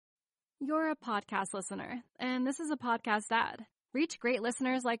You're a podcast listener, and this is a podcast ad. Reach great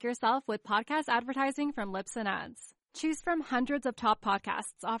listeners like yourself with podcast advertising from Libsyn Ads. Choose from hundreds of top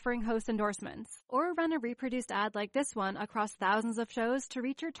podcasts offering host endorsements, or run a reproduced ad like this one across thousands of shows to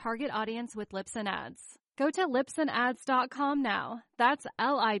reach your target audience with Libsyn Ads. Go to libsynads.com now. That's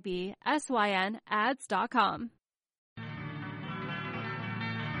LIBSYN ads.com.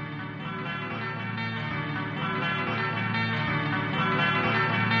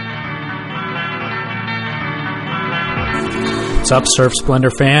 What's up, Surf Splendor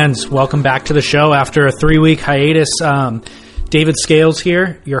fans? Welcome back to the show after a 3-week hiatus. David Scales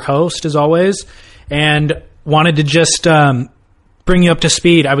here, your host as always, and wanted to just bring you up to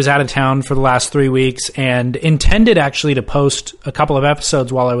speed. I was out of town for the last 3 weeks and intended actually to post a couple of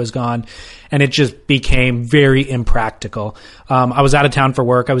episodes while I was gone, and it just became very impractical. I was out of town for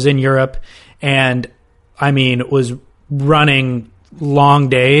work. I was in Europe, and was running long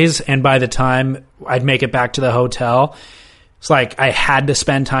days, and by the time I'd make it back to the hotel, it's like I had to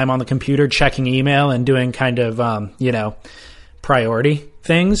spend time on the computer checking email and doing kind of, priority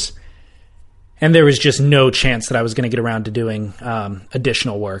things. And there was just no chance that I was going to get around to doing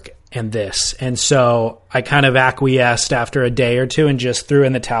additional work and this. And so I kind of acquiesced after a day or two and just threw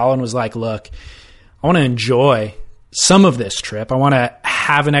in the towel and was like, look, I want to enjoy some of this trip. I want to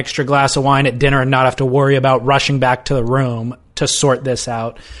have an extra glass of wine at dinner and not have to worry about rushing back to the room to sort this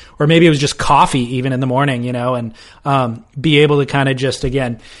out. Or maybe it was just coffee even in the morning, and be able to kind of just,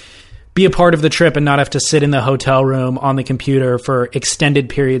 again, be a part of the trip and not have to sit in the hotel room on the computer for extended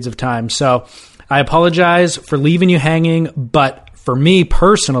periods of time. So I apologize for leaving you hanging, but for me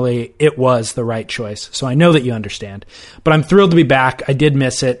personally, it was the right choice. So I know that you understand. But I'm thrilled to be back. I did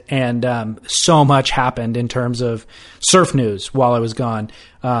miss it, and so much happened in terms of surf news while I was gone.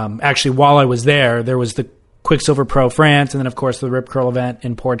 Actually, while I was there was the Quicksilver Pro France, and then, of course, the Rip Curl event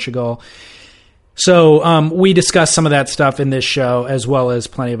in Portugal. So we discussed some of that stuff in this show, as well as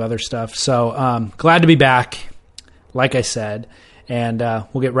plenty of other stuff. So glad to be back, like I said, and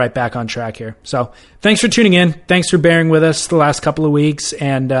we'll get right back on track here. So thanks for tuning in. Thanks for bearing with us the last couple of weeks.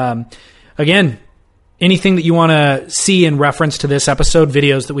 And again, anything that you want to see in reference to this episode,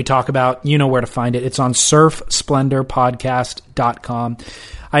 videos that we talk about, you know where to find it. It's on surfsplendorpodcast.com.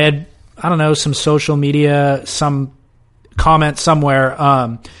 I had some social media, some comment somewhere,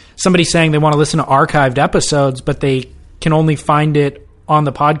 somebody saying they want to listen to archived episodes, but they can only find it on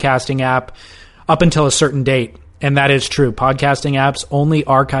the podcasting app up until a certain date. And that is true. Podcasting apps only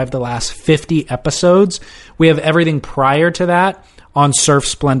archive the last 50 episodes. We have everything prior to that on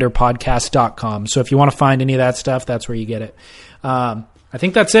surfsplendorpodcast.com. So if you want to find any of that stuff, that's where you get it. I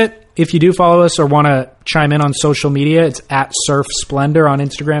think that's it. If you do follow us or want to chime in on social media, it's at Surf Splendor on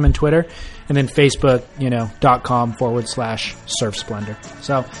Instagram and Twitter, and then Facebook, .com/Surf Splendor.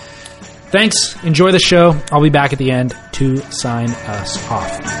 So thanks. Enjoy the show. I'll be back at the end to sign us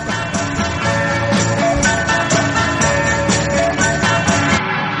off.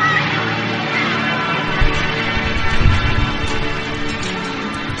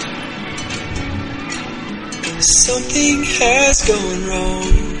 Something has gone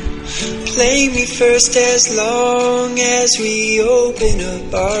wrong. Play me first as long as we open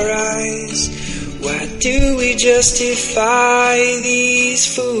up our eyes. Why do we justify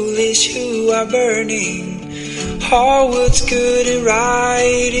these foolish who are burning? All what's good and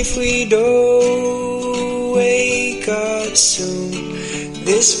right if we don't wake up soon.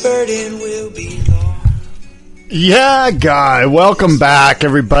 This burden will be long. Yeah, Guy. Welcome back,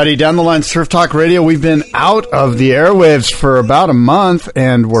 everybody. Down the line, Surf Talk Radio. We've been out of the airwaves for about a month,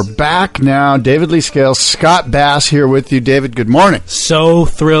 and we're back now. David Lee Scales, Scott Bass here with you. David, good morning. So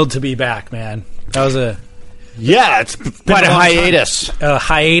thrilled to be back, man. That was it's quite a hiatus. A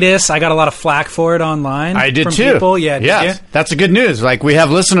hiatus. I got a lot of flack for it online. I did from too. People. Yeah, yes. That's the good news. Like, we have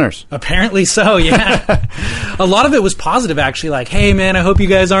listeners. Apparently so, yeah. A lot of it was positive, actually. Like, hey, man, I hope you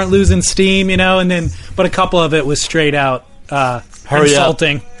guys aren't losing steam, but a couple of it was straight out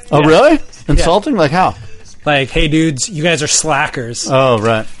insulting. Oh, really? Insulting? Like how? Like, hey, dudes, you guys are slackers. Oh,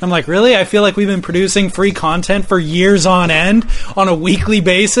 right. I'm like, really? I feel like we've been producing free content for years on end on a weekly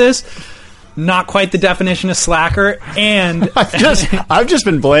basis. Not quite the definition of slacker, and I've just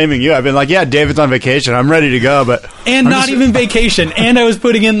been blaming you. I've been like, yeah, David's on vacation. I'm ready to go, but even vacation. And I was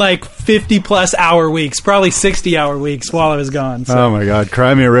putting in like 50-plus hour weeks, probably 60-hour weeks while I was gone. So. Oh my God,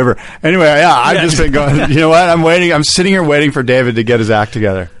 cry me a river. Anyway, yeah, I've just been going. You know what? I'm waiting. I'm sitting here waiting for David to get his act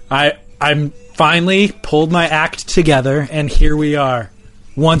together. I'm finally pulled my act together, and here we are.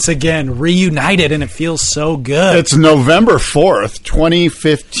 Once again, reunited, and it feels so good. It's November 4th,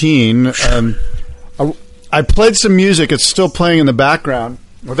 2015. I played some music. It's still playing in the background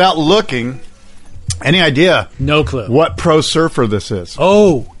without looking, any idea No clue. what pro surfer this is?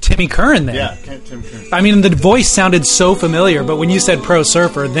 Oh, Timmy Curran then. Tim Curran. I mean, the voice sounded so familiar, but when you said pro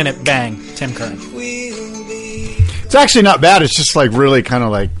surfer, then it bang, Tim Curran. It's actually not bad. It's just like really kind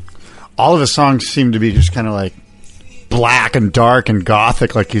of like all of his songs seem to be just kind of like black and dark and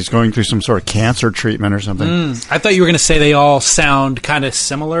gothic, like he's going through some sort of cancer treatment or something. I thought you were going to say they all sound kind of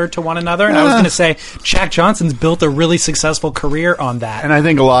similar to one another, and I was going to say Jack Johnson's built a really successful career on that. And I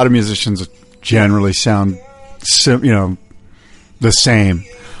think a lot of musicians generally sound, the same.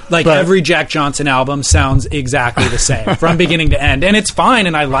 Like every Jack Johnson album sounds exactly the same from beginning to end, and it's fine,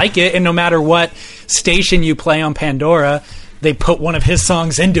 and I like it. And no matter what station you play on Pandora, they put one of his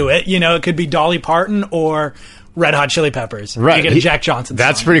songs into it. You know, it could be Dolly Parton or Red Hot Chili Peppers. Right. You get a Jack Johnson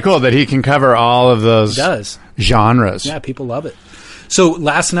That's song. pretty cool that he can cover all of those genres. Yeah, people love it. So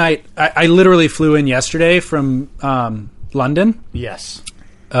last night, I literally flew in yesterday from London. Yes.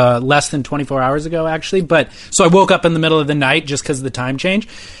 Less than 24 hours ago, actually. So I woke up in the middle of the night just because of the time change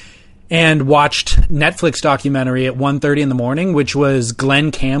and watched Netflix documentary at 1:30 in the morning, which was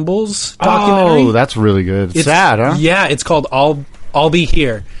Glenn Campbell's documentary. Oh, that's really good. It's sad, huh? Yeah, it's called I'll Be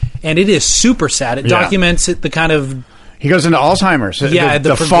Here. And it is super sad. It documents the kind of... He goes into Alzheimer's. Yeah,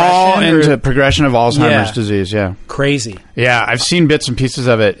 the fall into progression of Alzheimer's disease, yeah. Crazy. Yeah, I've seen bits and pieces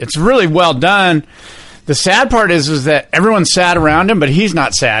of it. It's really well done. The sad part is that everyone's sad around him, but he's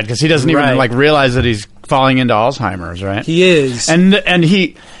not sad because he doesn't even realize that he's falling into Alzheimer's, right? He is. And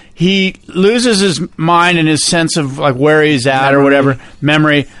he loses his mind and his sense of like where he's at or whatever,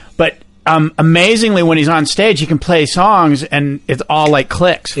 memory. But amazingly, when he's on stage, he can play songs and it's all like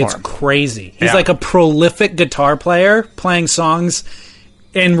clicks for It's him. crazy. He's like a prolific guitar player playing songs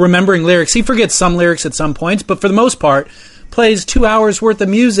and remembering lyrics. He forgets some lyrics at some points, but for the most part, plays 2 hours worth of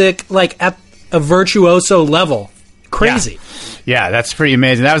music like at a virtuoso level. Crazy. Yeah, that's pretty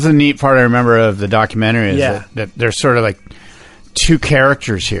amazing. That was the neat part I remember of the documentary is that there's sort of like two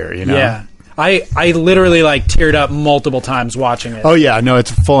characters here, you know? Yeah. I literally like teared up multiple times watching it. Oh, yeah. No, it's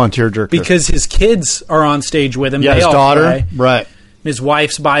a full-on tearjerker. Because his kids are on stage with him. Yeah, they his all daughter. play. Right. His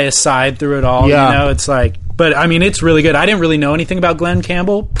wife's by his side through it all. Yeah. You know, it's like... But, I mean, it's really good. I didn't really know anything about Glenn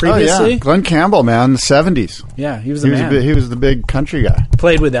Campbell previously. Oh, yeah. Glenn Campbell, man, the 70s. Yeah, he was the man. He was the big country guy.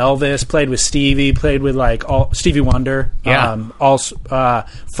 Played with Elvis, played with Stevie, played with, like, Stevie Wonder. Yeah. Also,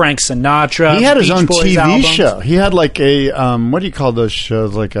 Frank Sinatra. He had his Beach own Boys TV albums. show. He had, like, a, what do you call those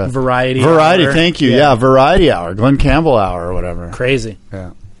shows? Like a... Variety Hour. Thank you. Yeah. Yeah, Variety Hour. Glenn Campbell Hour or whatever. Crazy.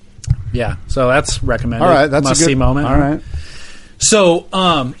 Yeah. Yeah, so that's recommended. All right, that's Must a good see moment. All right. So,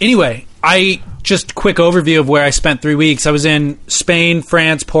 anyway, just quick overview of where I spent 3 weeks. I was in Spain,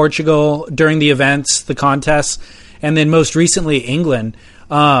 France, Portugal during the events, the contests, and then most recently England.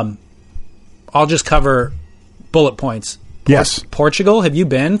 I'll just cover bullet points. Yes. Portugal, have you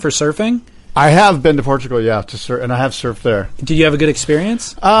been for surfing? I have been to Portugal, yeah, to surf, and I have surfed there. Did you have a good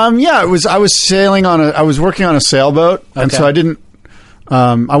experience? Yeah, it was. I was sailing on I was working on a sailboat, and so I didn't.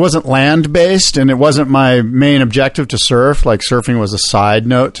 I wasn't land based, and it wasn't my main objective to surf. Like surfing was a side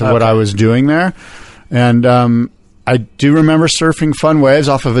note to what I was doing there, and I do remember surfing fun waves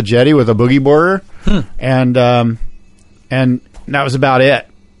off of a jetty with a boogie boarder, and that was about it.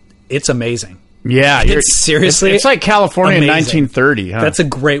 It's amazing. Yeah, It's seriously it's like California amazing. in 1930. Huh? That's a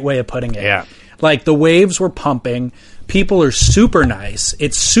great way of putting it. Yeah. Like the waves were pumping. People are super nice.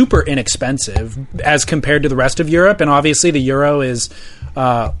 It's super inexpensive as compared to the rest of Europe. And obviously the euro is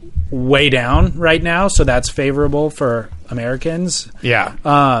way down right now. So that's favorable for Americans. Yeah.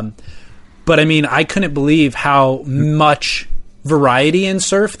 But I mean, I couldn't believe how much variety in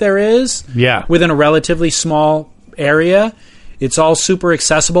surf there is. Yeah. Within a relatively small area. It's all super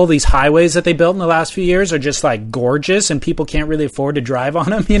accessible. These highways that they built in the last few years are just like gorgeous, and people can't really afford to drive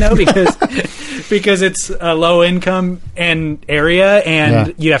on them, you know, because because it's a low income and area,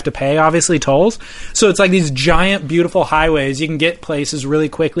 and you have to pay obviously tolls. So it's like these giant, beautiful highways. You can get places really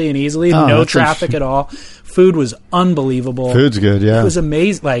quickly and easily. No traffic at all. Food was unbelievable. Food's good, yeah. It was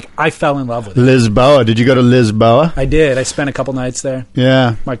amazing. Like I fell in love with it. Lisboa. Did you go to Lisboa? I did. I spent a couple nights there.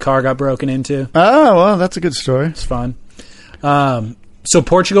 Yeah. My car got broken into. Oh, well, that's a good story. It's fun. So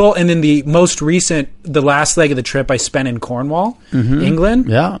Portugal, and then the last leg of the trip I spent in Cornwall, England.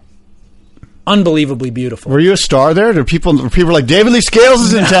 Yeah. Unbelievably beautiful. Were you a star there? Were people like, David Lee Scales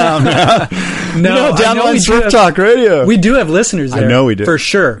is in town? No, Down the line Surf Talk Radio. We do have listeners there. I know we do. For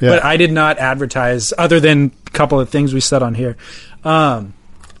sure. Yeah. But I did not advertise other than a couple of things we said on here.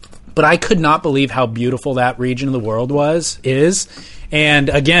 But I could not believe how beautiful that region of the world is. And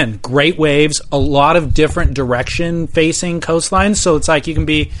again, great waves, a lot of different direction facing coastlines. So it's like you can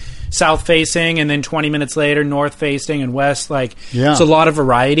be south facing and then 20 minutes later north facing and west. Like, it's a lot of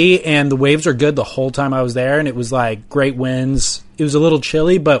variety, and the waves are good the whole time I was there. And it was like great winds. It was a little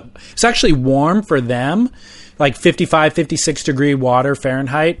chilly, but it's actually warm for them. Like 55, 56 degree water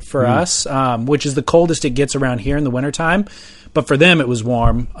Fahrenheit for us, which is the coldest it gets around here in the wintertime. But for them, it was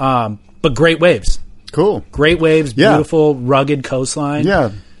warm. But great waves. Cool. Great waves, beautiful, rugged coastline.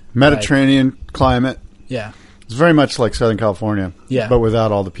 Yeah. Mediterranean climate. Yeah. It's very much like Southern California. Yeah. But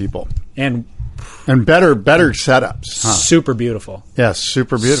without all the people. And better setups. Huh? Super beautiful. Yeah,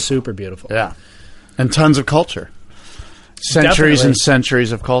 super beautiful. Super beautiful. Yeah. And tons of culture. Centuries Definitely. and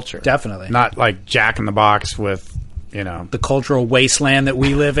centuries of culture. Definitely. Not like Jack in the Box with, you know. The cultural wasteland that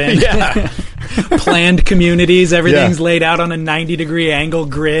we live in. Planned communities. Everything's laid out on a 90-degree angle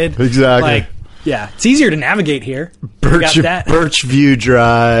grid. Exactly. Like, yeah. It's easier to navigate here. Birchview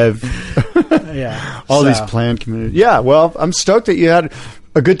Drive. Yeah. All these planned communities. Yeah, well, I'm stoked that you had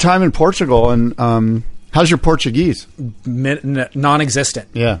a good time in Portugal. And how's your Portuguese? Non-existent.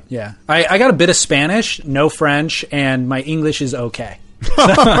 Yeah. Yeah. I got a bit of Spanish, no French, and my English is okay.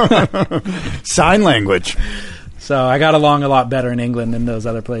 Sign language. So I got along a lot better in England than those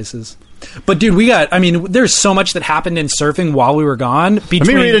other places. But dude, there's so much that happened in surfing while we were gone. Let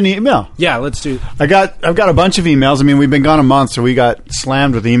me read an email. Yeah, let's do. I've got a bunch of emails. I mean, we've been gone a month, so we got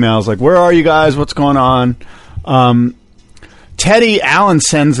slammed with emails like, where are you guys? What's going on? Teddy Allen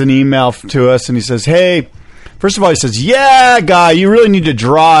sends an email to us, and he says, hey, first of all, he says, yeah, guy, you really need to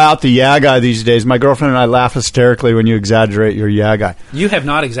draw out the yeah guy these days. My girlfriend and I laugh hysterically when you exaggerate your yeah guy. You have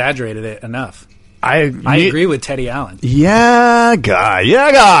not exaggerated it enough. I agree with Teddy Allen. Yeah,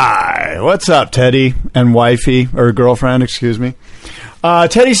 guy. What's up, Teddy and wifey, or girlfriend, excuse me.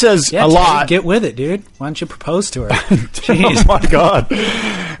 Teddy says Teddy, lot. Get with it, dude. Why don't you propose to her? Jeez. Oh, my God.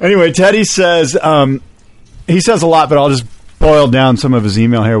 Anyway, Teddy says, he says a lot, but I'll just boil down some of his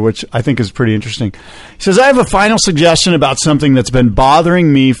email here, which I think is pretty interesting. He says, I have a final suggestion about something that's been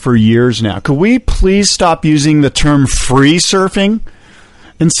bothering me for years now. Could we please stop using the term free surfing?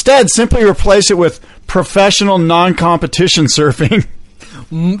 Instead, simply replace it with professional non-competition surfing.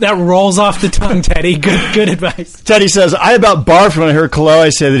 That rolls off the tongue, Teddy. Good advice. Teddy says, I about barfed when I heard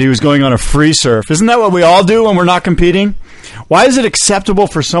Kaloe say that he was going on a free surf. Isn't that what we all do when we're not competing? Why is it acceptable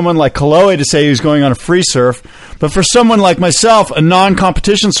for someone like Kaloe to say he was going on a free surf, but for someone like myself, a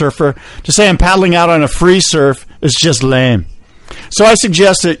non-competition surfer, to say I'm paddling out on a free surf is just lame? So I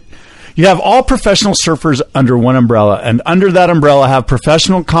suggest that you have all professional surfers under one umbrella, and under that umbrella have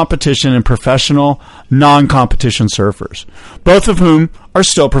professional competition and professional non-competition surfers, both of whom are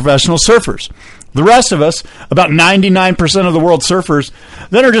still professional surfers. The rest of us, about 99% of the world surfers,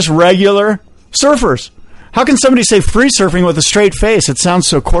 then are just regular surfers. How can somebody say free surfing with a straight face? It sounds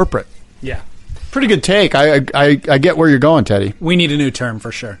so corporate. Yeah. Pretty good take. I get where you're going, Teddy. We need a new term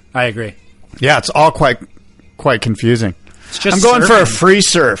for sure. I agree. Yeah, it's all quite confusing. It's just I'm going surfing. for a free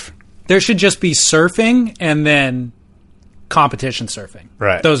surf. There should just be surfing and then competition surfing.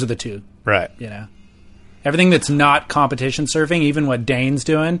 Right. Those are the two. Right. You know, everything that's not competition surfing, even what Dane's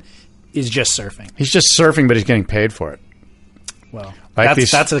doing, is just surfing. He's just surfing, but he's getting paid for it. Well, Like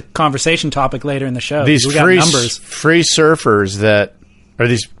that's a conversation topic later in the show. These we got numbers. free surfers that, or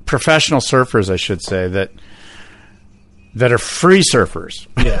these professional surfers, I should say, that are free surfers.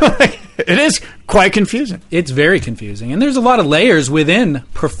 Yeah. It is quite confusing. It's very confusing. And there's a lot of layers within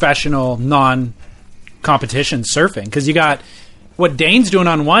professional non-competition surfing. Because you got what Dane's doing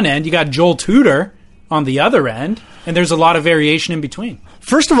on one end, you got Joel Tudor on the other end, and there's a lot of variation in between.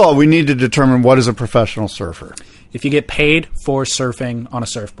 First of all, we need to determine what is a professional surfer. If you get paid for surfing on a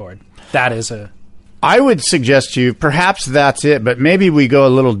surfboard, that is a... I would suggest to you, perhaps that's it, but maybe we go a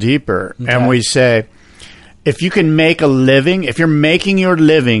little deeper and we say, if you can make a living, if you're making your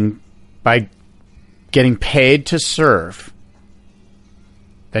living by getting paid to surf,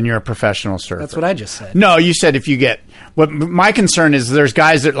 then you're a professional surfer. That's what I just said. No, you said if you get... What my concern is, there's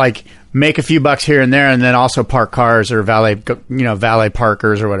guys that like make a few bucks here and there, and then also park cars or valet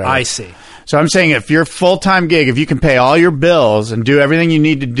parkers or whatever. I see. So I'm saying if your full-time gig, if you can pay all your bills and do everything you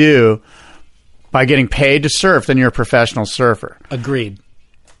need to do by getting paid to surf, then you're a professional surfer. Agreed.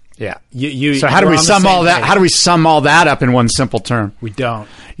 Yeah. So how do we sum all that? How do we sum all that up in one simple term? We don't.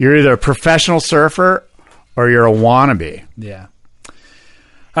 You're either a professional surfer or you're a wannabe. Yeah.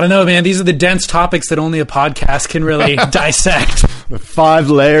 I don't know, man. These are the dense topics that only a podcast can really dissect. The 5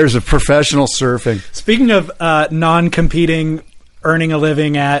 layers of professional surfing. Speaking of non-competing, earning a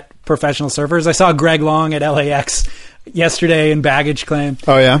living at professional surfers, I saw Greg Long at LAX yesterday in baggage claim.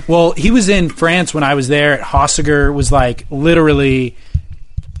 Oh, yeah? Well, he was in France when I was there. Hossiger was like literally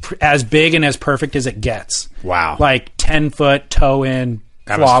as big and as perfect as it gets. Wow. Like 10-foot toe in,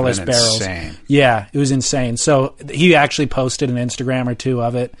 That must have flawless been barrels. insane. Yeah, it was insane. So he actually posted an Instagram or two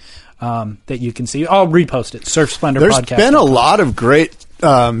of it that you can see. I'll repost it. Surf Splendor There's Podcast. been a lot of great,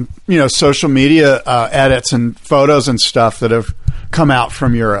 social media edits and photos and stuff that have come out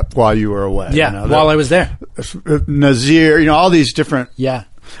from Europe while you were away. Yeah, while I was there. Nazir, all these different. Yeah.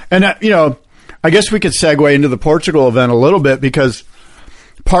 And, I guess we could segue into the Portugal event a little bit because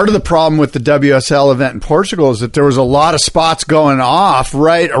part of the problem with the WSL event in Portugal is that there was a lot of spots going off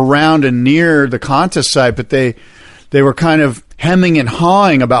right around and near the contest site, but they were kind of hemming and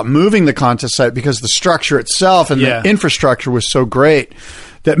hawing about moving the contest site because the structure itself and the infrastructure was so great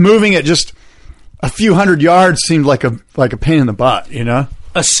that moving it just a few hundred yards seemed like a pain in the butt,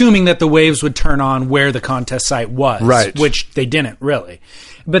 Assuming that the waves would turn on where the contest site was, right? Which they didn't really.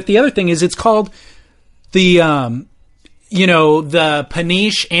 But the other thing is, it's called the the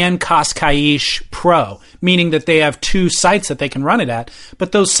Peniche and Cascais Pro, meaning that they have two sites that they can run it at,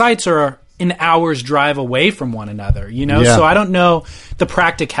 but those sites are an hour's drive away from one another, Yeah. So I don't know the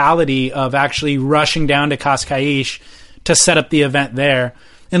practicality of actually rushing down to Cascais to set up the event there,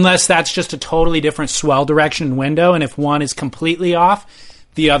 unless that's just a totally different swell direction and window, and if one is completely off,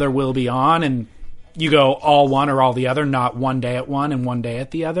 the other will be on, and you go all one or all the other, not one day at one and one day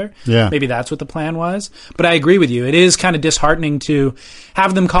at the other. Yeah. Maybe that's what the plan was. But I agree with you. It is kind of disheartening to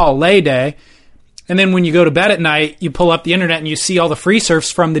have them call lay day, and then when you go to bed at night, you pull up the internet and you see all the free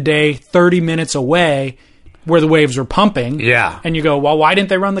surfs from the day 30 minutes away where the waves were pumping. Yeah. And you go, well, why didn't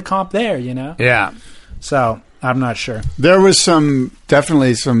they run the comp there, Yeah. So I'm not sure. There was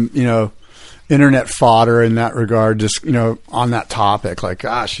definitely some, internet fodder in that regard, just, on that topic. Like,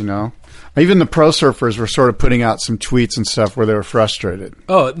 gosh, even the pro surfers were sort of putting out some tweets and stuff where they were frustrated.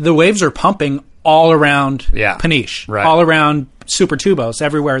 Oh, the waves are pumping all around Peniche, right. all around Super Tubos,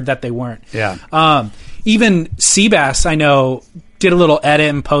 everywhere that they weren't. Yeah. Even Seabass, I know, did a little edit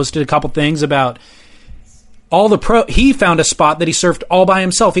and posted a couple things about all the pro. He found a spot that he surfed all by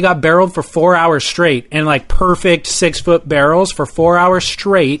himself. He got barreled for 4 hours straight, and like perfect 6-foot barrels for 4 hours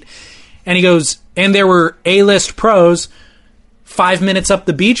straight. And he goes, and there were A-list pros 5 minutes up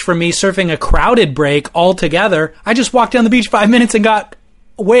the beach from me surfing a crowded break all together. I just walked down the beach 5 minutes and got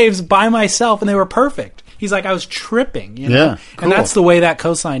waves by myself, and they were perfect. He's like, I was tripping, Yeah, cool. And that's the way that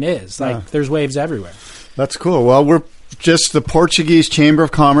coastline is. Like, there's waves everywhere. That's cool. Well, we're just the Portuguese Chamber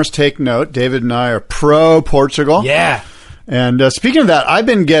of Commerce. Take note. David and I are pro Portugal. Yeah. And speaking of that, I've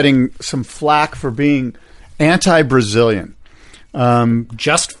been getting some flack for being anti-Brazilian.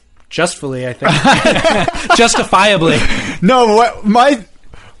 Justfully, I think. Justifiably. No,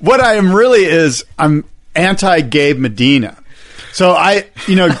 what I am really is I'm anti-Gabe Medina. So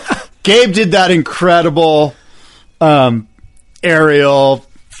Gabe did that incredible aerial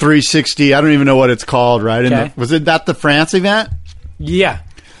 360. I don't even know what it's called, right? Okay. Was it the France event? Yeah.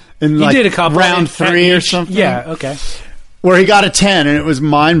 In He did a couple. round 3 or something? Yeah, okay. Where he got a 10 and it was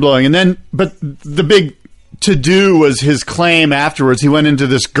mind-blowing. And then, but the big to-do was his claim afterwards. He went into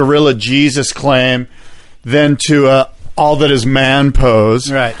this Gorilla Jesus claim, then to all that is man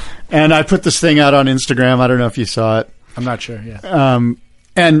pose. Right. And I put this thing out on Instagram. I don't know if you saw it. I'm not sure, yeah.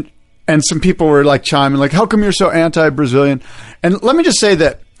 And some people were like chiming, like, how come you're so anti-Brazilian? And let me just say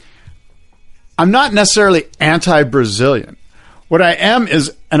that I'm not necessarily anti-Brazilian. What I am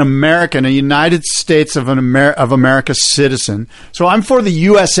is an American, a United States of America citizen. So I'm for the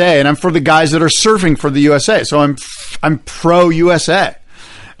USA, and I'm for the guys that are surfing for the USA. So I'm pro-USA.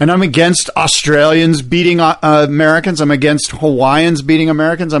 And I'm against Australians beating Americans. I'm against Hawaiians beating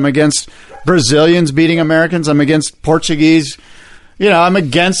Americans. I'm against Brazilians beating Americans. I'm against Portuguese. I'm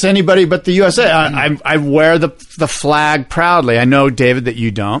against anybody but the USA. I wear the flag proudly. I know, David, that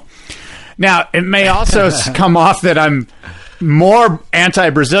you don't. Now, it may also come off that I'm more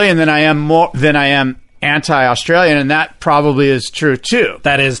anti-Brazilian than I am anti-Australian, and that probably is true too.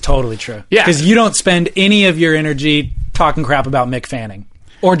 That is totally true. Yeah. Because you don't spend any of your energy talking crap about Mick Fanning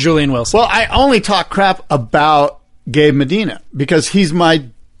or Julian Wilson. Well, I only talk crap about Gabe Medina because he's my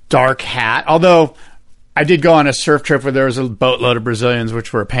dark hat. Although I did go on a surf trip where there was a boatload of Brazilians,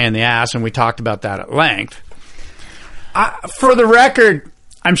 which were a pain in the ass, and we talked about that at length. For the record,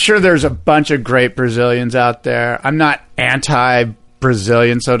 I'm sure there's a bunch of great Brazilians out there. I'm not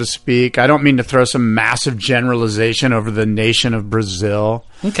anti-Brazilian, so to speak. I don't mean to throw some massive generalization over the nation of Brazil.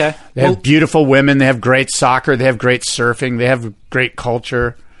 Okay. They have beautiful women. They have great soccer. They have great surfing. They have great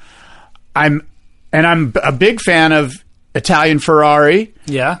culture. I'm a big fan of Italian Ferrari.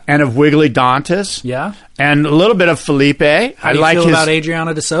 Yeah. And of Wiggly Dantas. Yeah. And a little bit of Felipe. How do you feel about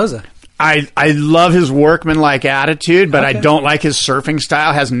Adriano de Souza? I love his workmanlike attitude, but I don't like his surfing style.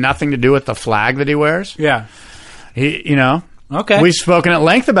 It has nothing to do with the flag that he wears. Yeah. Okay. We've spoken at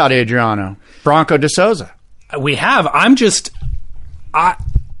length about Adriano Bronco de Souza. We have. I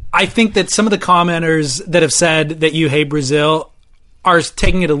think that some of the commenters that have said that you hate Brazil are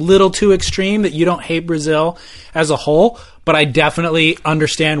taking it a little too extreme, that you don't hate Brazil as a whole, but I definitely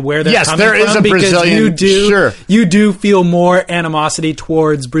understand where they're coming from. Yes, there is a Brazilian, you do feel more animosity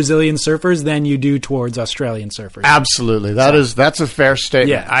towards Brazilian surfers than you do towards Australian surfers. Absolutely. That's a fair statement.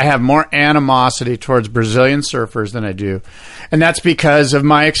 Yeah. I have more animosity towards Brazilian surfers than I do. And that's because of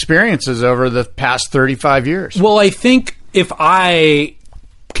my experiences over the past 35 years. Well, I think if I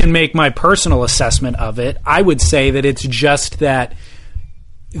can make my personal assessment of it, I would say that it's just that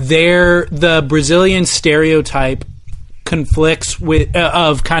the Brazilian stereotype conflicts with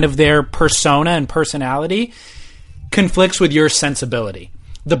of kind of their persona and personality conflicts with your sensibility.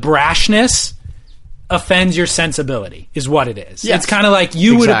 The brashness offends your sensibility is what it is. Yes. It's kind of like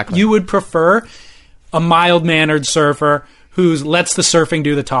you would prefer a mild-mannered surfer who lets the surfing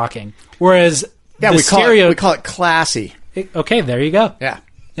do the talking, whereas we call it classy. Okay, there you go.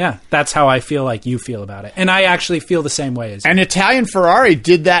 Yeah, that's how I feel like you feel about it. And I actually feel the same way as you. And Italian Ferrari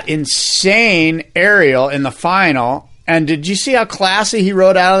did that insane aerial in the final. And did you see how classy he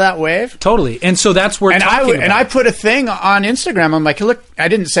rode out of that wave? Totally. And so that's where And I put a thing on Instagram. I'm like, look, I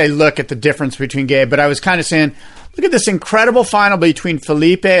didn't say look at the difference between Gabe, but I was kind of saying, look at this incredible final between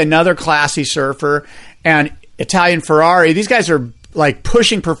Felipe, another classy surfer, and Italian Ferrari. These guys are like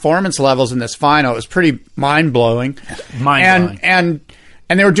pushing performance levels in this final. It was pretty mind-blowing.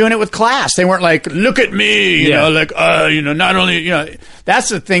 And they were doing it with class. They weren't like, look at me, not only, that's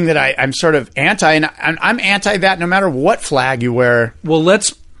the thing that I'm sort of anti. And I'm anti that no matter what flag you wear. Well,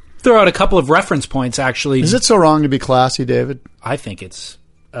 let's throw out a couple of reference points, actually. Is it so wrong to be classy, David? I think it's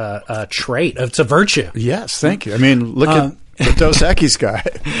a trait. It's a virtue. Yes, thank you. I mean, look at the Dos Equis guy.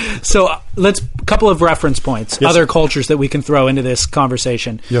 So a couple of reference points, yes, other cultures that we can throw into this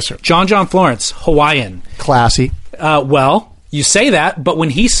conversation. Yes, sir. John Florence, Hawaiian. Classy. Well, you say that, but when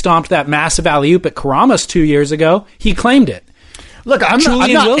he stomped that massive alley-oop at Karamas 2 years ago, he claimed it. Look, I'm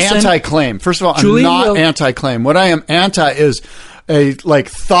not anti-claim. First of all, I'm not anti-claim. What I am anti is a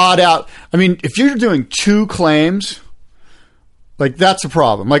thought out. I mean, if you're doing two claims, that's a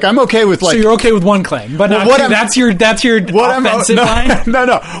problem. I'm okay with So you're okay with one claim, but not two. That's your offensive line?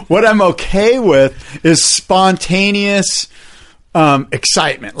 No. What I'm okay with is spontaneous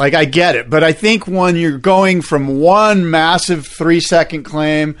excitement. I get it, but I think when you're going from one massive 3-second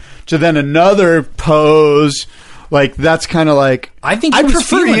claim to then another pose, that's kind of I think I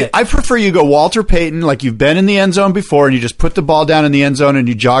prefer you go Walter Payton, you've been in the end zone before, and you just put the ball down in the end zone and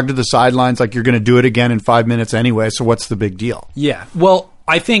you jog to the sidelines like you're going to do it again in 5 minutes anyway. So what's the big deal? Yeah. Well,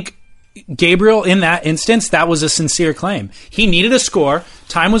 I think Gabriel, in that instance, that was a sincere claim. He needed a score.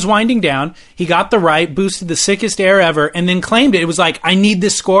 Time was winding down. He got the right, boosted the sickest air ever, and then claimed it. It was I need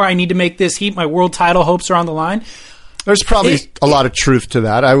this score. I need to make this heat. My world title hopes are on the line. There's probably a lot of truth to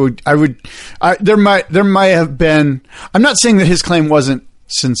that. There might have been. I'm not saying that his claim wasn't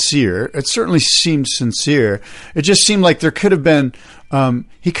sincere. It certainly seemed sincere. It just seemed like there could have been.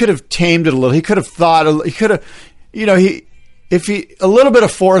 He could have tamed it a little. He could have thought. He could have. A little bit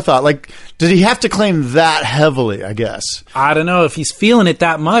of forethought. Did he have to claim that heavily? I guess. I don't know. If he's feeling it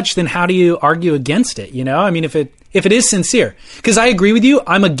that much, then how do you argue against it? I mean, if it is sincere, because I agree with you,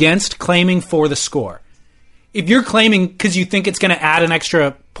 I'm against claiming for the score. If you're claiming because you think it's going to add an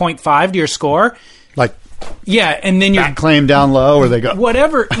extra 0.5 to your score, and then you're claim down low, or they go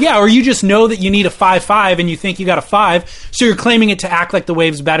whatever, or you just know that you need a 5.5 and you think you got a 5, so you're claiming it to act like the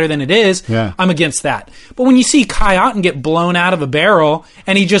wave's better than it is. Yeah. I'm against that. But when you see Kai Otten get blown out of a barrel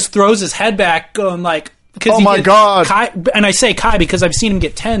and he just throws his head back, going God! And I say Kai because I've seen him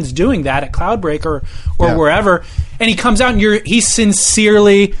get 10s doing that at Cloudbreak or wherever, and he comes out and he's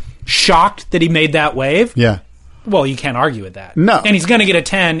sincerely shocked that he made that wave. Yeah. Well, you can't argue with that. No. And he's going to get a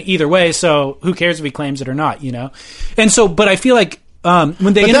 10 either way, so who cares if he claims it or not, And so, but I feel like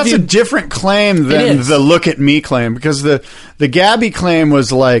when they interviewed... that's a different claim than the look at me claim, because the Gabby claim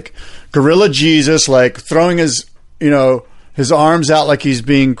was Gorilla Jesus, throwing his arms out like he's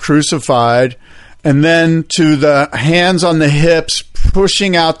being crucified, and then to the hands on the hips,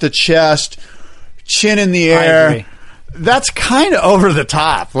 pushing out the chest, chin in the air. I agree. That's kind of over the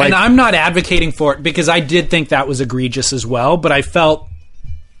top. And I'm not advocating for it because I did think that was egregious as well, but I felt...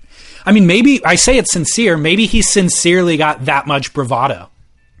 maybe I say it's sincere. Maybe he sincerely got that much bravado.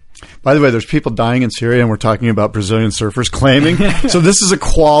 By the way, there's people dying in Syria, and we're talking about Brazilian surfers claiming. So this is a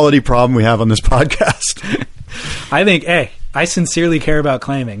quality problem we have on this podcast. I think, I sincerely care about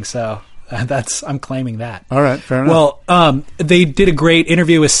claiming, so I'm claiming that. All right, fair enough. Well, they did a great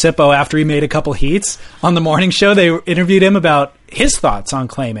interview with Sippo after he made a couple heats on the morning show. They interviewed him about his thoughts on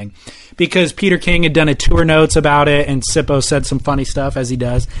claiming, because Peter King had done a tour notes about it, and Sippo said some funny stuff, as he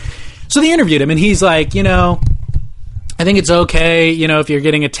does. So they interviewed him, and he's like, I think it's okay, if you're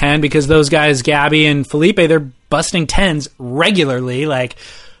getting a 10, because those guys, Gabby and Felipe, they're busting 10s regularly. Like,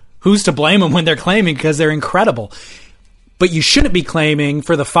 who's to blame them when they're claiming, because they're incredible. But you shouldn't be claiming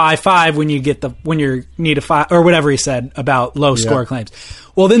for the 5-5 when you need a 5, or whatever he said about low score claims.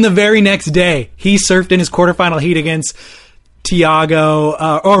 Well, then the very next day, he surfed in his quarterfinal heat against Tiago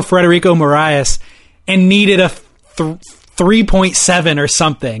or Frederico Moraes and needed a 3.7 or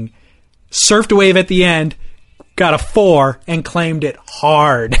something. Surfed a wave at the end, got a 4, and claimed it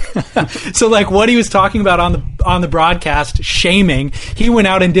hard. So, like, what he was talking about on the broadcast, shaming, he went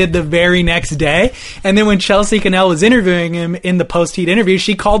out and did the very next day. And then when Chelsea Cannell was interviewing him in the post-heat interview,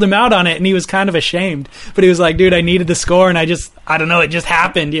 she called him out on it, and he was kind of ashamed. But he was like, dude, I needed the score, and I don't know, it just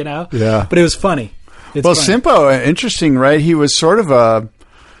happened, Yeah. But it was funny. Well, Simpo, interesting, right? He was sort of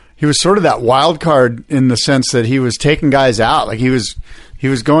that wild card in the sense that he was taking guys out. Like, he was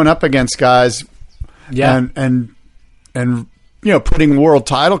going up against guys, and putting world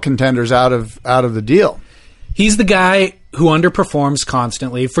title contenders out of the deal. He's the guy who underperforms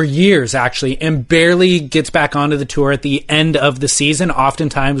constantly for years, actually, and barely gets back onto the tour at the end of the season,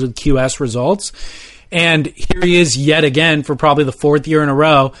 oftentimes with QS results. And here he is yet again for probably the 4th year in a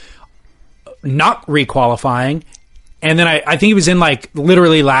row, not requalifying. And then I think he was in like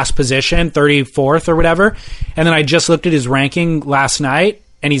literally last position, 34th or whatever. And then I just looked at his ranking last night,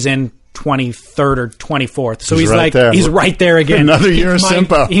 and he's in 23rd or 24th. So he's right there. He's right there again. Another year of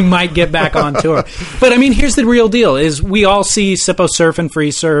Simpo. He might get back on tour. But I mean, here's the real deal: is we all see Sippo surf and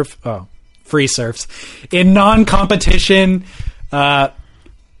free surfs in non-competition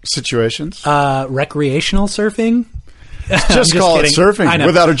situations, recreational surfing. Just call it surfing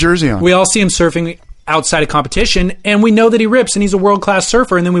without a jersey on. We all see him surfing outside of competition, and we know that he rips, and he's a world-class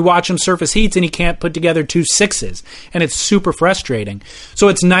surfer, and then we watch him surf his heats, and he can't put together 2 6s, and it's super frustrating. So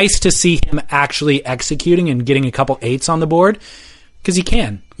it's nice to see him actually executing and getting a couple 8s on the board, because he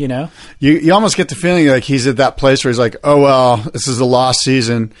can, You almost get the feeling like he's at that place where he's like, oh, well, this is a lost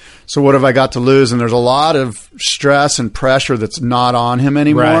season, so what have I got to lose? And there's a lot of stress and pressure that's not on him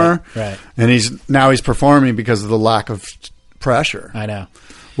anymore. Right. And he's performing because of the lack of pressure. I know.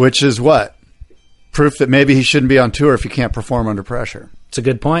 Which is what? Proof that maybe he shouldn't be on tour if he can't perform under pressure. It's a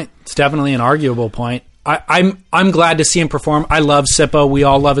good point. It's definitely an arguable point. I'm glad to see him perform. I love Sippo. We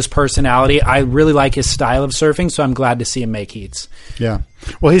all love his personality. I really like his style of surfing, so I'm glad to see him make heats. Yeah.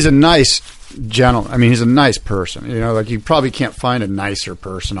 Well, he's a nice gentleman. I mean, he's a nice person. Like you probably can't find a nicer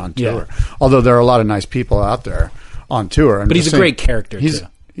person on tour. Yeah. Although there are a lot of nice people out there on tour. But he's a great character, too.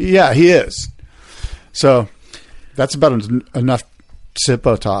 Yeah, he is. So that's about enough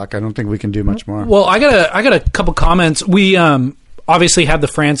Sippo talk. I don't think we can do much more. Well, I got a couple comments. We obviously had the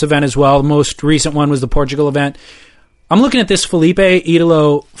France event as well. The most recent one was the Portugal event. I'm looking at this Felipe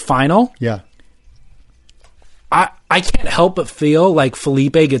Idolo final. Yeah. I can't help but feel like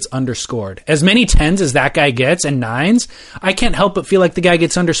Felipe gets underscored. As many 10s as that guy gets and 9s, I can't help but feel like the guy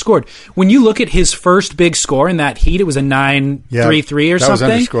gets underscored. When you look at his first big score in that heat, it was a 9.33 or something. That was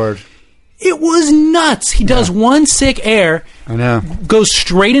underscored. It was nuts. He does one sick air, I know, goes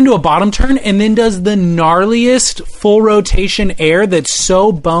straight into a bottom turn, and then does the gnarliest full rotation air that's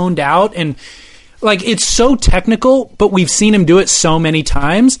so boned out. And like, it's so technical, but we've seen him do it so many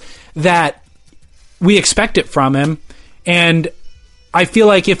times that we expect it from him. And I feel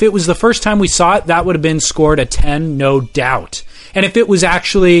like if it was the first time we saw it, that would have been scored a 10, no doubt. And if it was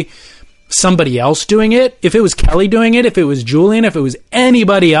actually somebody else doing it, if it was Kelly doing it, if it was Julian, if it was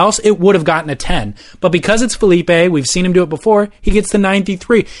anybody else, it would have gotten a 10. But because it's Felipe, we've seen him do it before, he gets the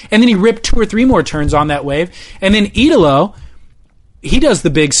 93. And then he ripped 2 or 3 more turns on that wave. And then Idolo, he does the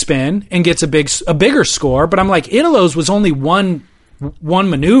big spin and gets a bigger score. But I'm like, Idolo's was only one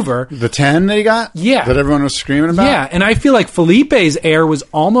maneuver. The 10 that he got? Yeah. That everyone was screaming about? Yeah, and I feel like Felipe's air was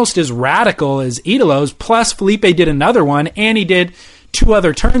almost as radical as Idolo's, plus Felipe did another one, and he did 2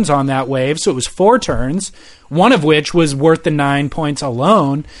 other turns on that wave, so it was 4 turns, one of which was worth the 9 points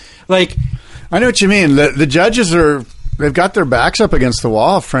alone. Like, I know what you mean. The judges they've got their backs up against the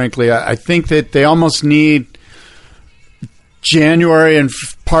wall, frankly. I think that they almost need January and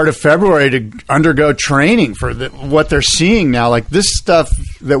part of February to undergo training for what they're seeing now. Like, this stuff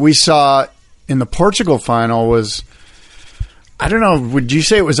that we saw in the Portugal final was, I don't know, would you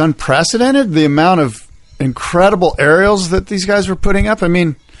say it was unprecedented, the amount of incredible aerials that these guys were putting up? I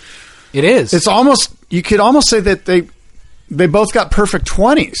mean, it is. It's almost, you could almost say that they both got perfect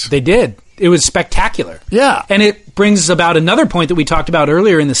 20s. They did. It was spectacular. Yeah. And it brings about another point that we talked about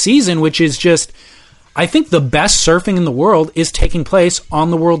earlier in the season, which is just, I think the best surfing in the world is taking place on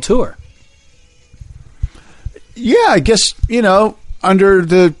the World Tour. Yeah, I guess, under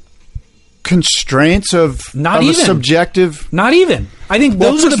the constraints of a subjective... Not even. I think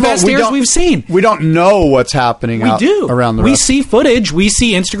those are the best airs we've seen. We don't know what's happening around the We see footage. We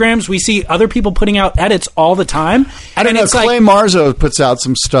see Instagrams. We see other people putting out edits all the time. I don't know. Clay Marzo puts out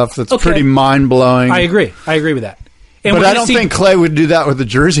some stuff that's pretty mind-blowing. I agree with that. And but I don't think Clay would do that with the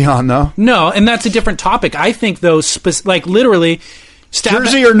jersey on, though. No, and that's a different topic. I think, though, literally...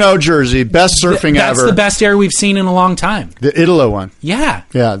 Jersey or no jersey, best surfing ever. That's the best air we've seen in a long time. The Italo one. Yeah.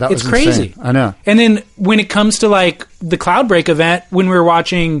 Yeah, that was crazy. Insane. I know. And then when it comes to the Cloudbreak event, when we were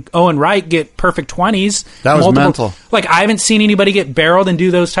watching Owen Wright get perfect 20s. That was mental. I haven't seen anybody get barreled and do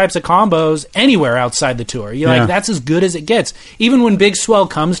those types of combos anywhere outside the tour. That's as good as it gets. Even when Big Swell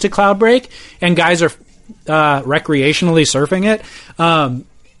comes to Cloudbreak and guys are recreationally surfing it,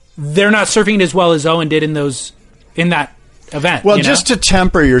 they're not surfing it as well as Owen did in that event. Well, just to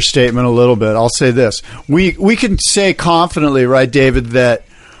temper your statement a little bit, I'll say this. We can say confidently, right, David, that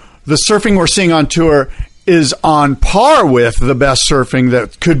the surfing we're seeing on tour is on par with the best surfing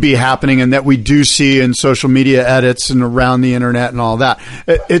that could be happening and that we do see in social media edits and around the internet and all that.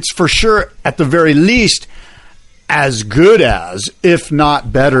 It's for sure, at the very least, as good as, if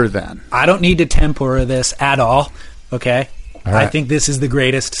not better than. I don't need to tempora this at all, okay? All right. I think this is the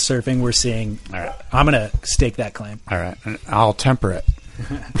greatest surfing we're seeing. All right. I'm going to stake that claim. All right. I'll temper it.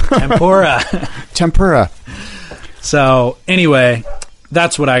 Tempura. So, anyway,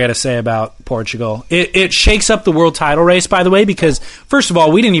 that's what I got to say about Portugal. It shakes up the world title race, by the way, because, first of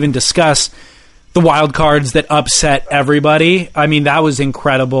all, we didn't even discuss the wild cards that upset everybody. I mean, that was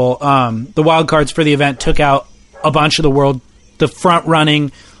incredible. The wild cards for the event took out a bunch of the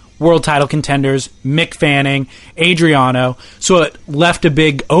front-running world title contenders, Mick Fanning, Adriano. So it left a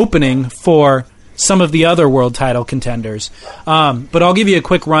big opening for some of the other world title contenders. But I'll give you a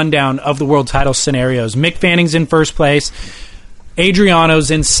quick rundown of the world title scenarios. Mick Fanning's in first place. Adriano's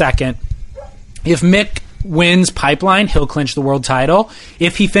in second. If Mick wins Pipeline, he'll clinch the world title.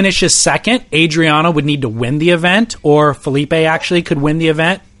 If he finishes second, Adriano would need to win the event, or Felipe actually could win the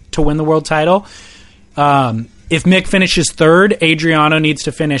event to win the world title. If Mick finishes third, Adriano needs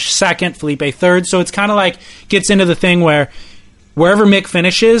to finish second, Felipe third. So it's kind of gets into the thing where wherever Mick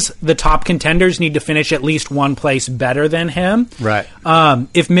finishes, the top contenders need to finish at least one place better than him. Right.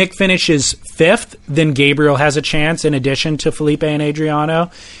 If Mick finishes fifth, then Gabriel has a chance in addition to Felipe and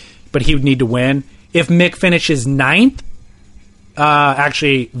Adriano, but he would need to win. If Mick finishes ninth,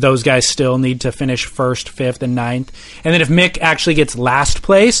 actually, those guys still need to finish first, fifth, and ninth. And then if Mick actually gets last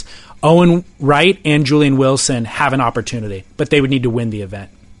place, Owen Wright and Julian Wilson have an opportunity, but they would need to win the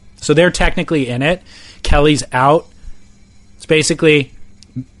event. So they're technically in it. Kelly's out. It's basically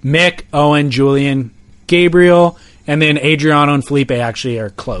Mick, Owen, Julian, Gabriel, and then Adriano and Felipe actually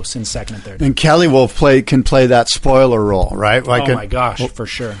are close in second and third. And Kelly can play that spoiler role, right? My gosh, for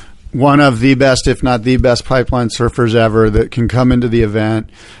sure. One of the best, if not the best, pipeline surfers ever that can come into the event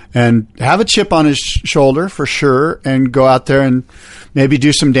and have a chip on his shoulder for sure and go out there and maybe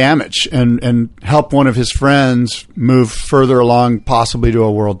do some damage and help one of his friends move further along, possibly to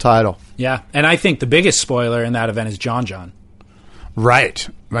a world title. Yeah, and I think the biggest spoiler in that event is John. Right.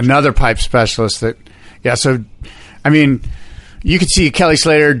 Another pipe specialist so, I mean, you could see Kelly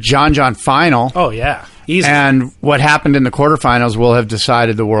Slater, John final. Oh, yeah. Easily. And what happened in the quarterfinals will have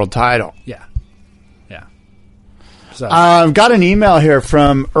decided the world title. Yeah. So. I've got an email here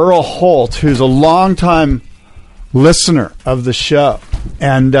from Earl Holt, who's a longtime listener of the show.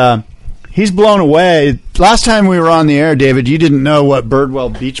 And he's blown away. Last time we were on the air, David, you didn't know what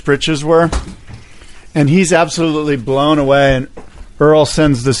Birdwell beach britches were. And he's absolutely blown away. And Earl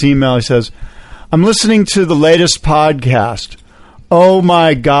sends this email. He says, I'm listening to the latest podcast. Oh,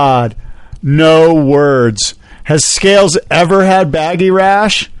 my God. No words. Has Scales ever had baggy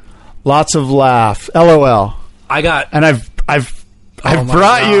rash? Lots of laugh. LOL. I've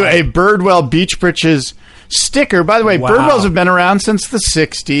brought you a Birdwell Beach Britches sticker. By the way, Birdwells have been around since the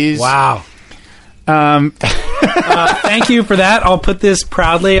 60s. Wow. Thank you for that. I'll put this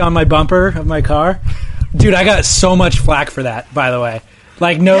proudly on my bumper of my car. Dude, I got so much flack for that, by the way.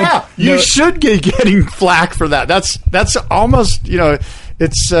 You should get getting flack for that. That's almost,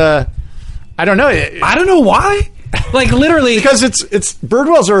 it's I don't know. I don't know why. Like, literally. Because it's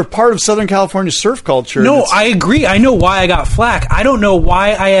birdwells are a part of Southern California surf culture. No, I agree. I know why I got flack. I don't know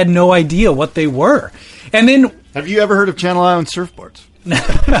why I had no idea what they were. And then... Have you ever heard of Channel Island surfboards?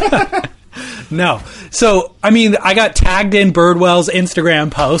 No. So, I mean, I got tagged in Birdwell's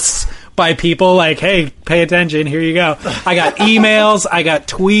Instagram posts by people like, hey, pay attention, here you go. I got emails, I got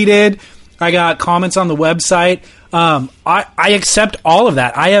tweeted, I got comments on the website. I accept all of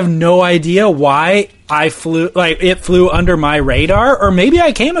that. I have no idea why it flew under my radar, or maybe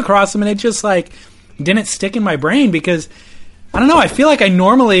I came across them and it just like didn't stick in my brain because I don't know. I feel like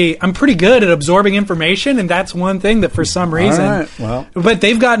I'm pretty good at absorbing information, and that's one thing that for some reason. All right, well. But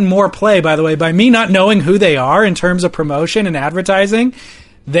they've gotten more play, by the way, by me not knowing who they are in terms of promotion and advertising.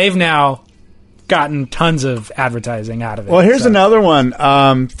 They've now gotten tons of advertising out of it. Well, here's another one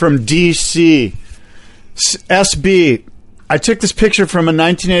from DC. SB. I took this picture from a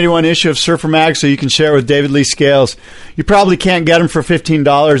 1981 issue of Surfer Mag so you can share it with David Lee Scales. You probably can't get them for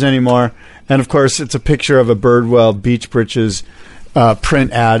 $15 anymore. And, of course, it's a picture of a Birdwell Beach Britches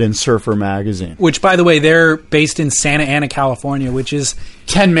print ad in Surfer Magazine. Which, by the way, they're based in Santa Ana, California, which is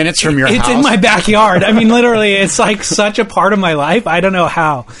 10 minutes from your house. It's in my backyard. I mean, literally, it's like such a part of my life. I don't know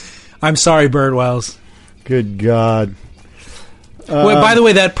how. I'm sorry, Birdwells. Good God. Well, by the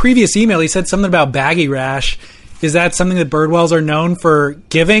way, that previous email, he said something about baggy rash. Is that something that Birdwells are known for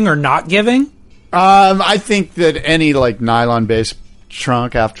giving or not giving? I think that any like nylon-based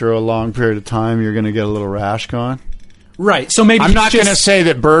trunk, after a long period of time, you're going to get a little rash going. Right. So maybe I'm not going to say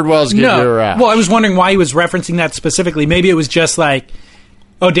that Birdwells give you a rash. Well, I was wondering why he was referencing that specifically. Maybe it was just like,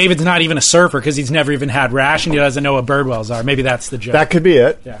 oh, David's not even a surfer because he's never even had rash and he doesn't know what Birdwells are. Maybe that's the joke. That could be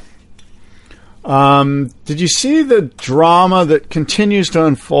it. Yeah. Did you see the drama that continues to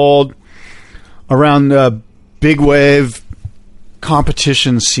unfold around the big wave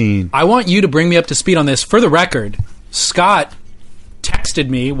competition scene? I want you to bring me up to speed on this. For the record, Scott texted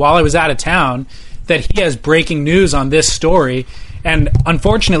me while I was out of town that he has breaking news on this story. And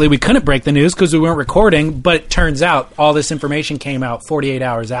unfortunately, we couldn't break the news because we weren't recording. But it turns out all this information came out 48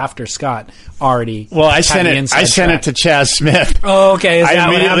 hours after Scott already. Well, I sent it to Chaz Smith. Oh, okay. I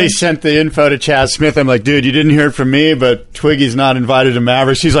immediately sent the info to Chaz Smith. I'm like, dude, you didn't hear it from me, but Twiggy's not invited to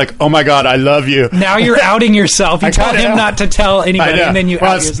Mavericks. He's like, oh my God, I love you. Now you're outing yourself. You told him not to tell anybody, and then you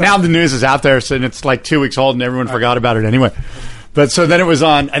out yourself. Now the news is out there, so it's like 2 weeks old, and everyone forgot about it anyway. But so then it was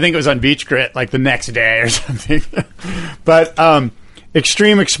on, I think it was on Beach Grit, like the next day or something. But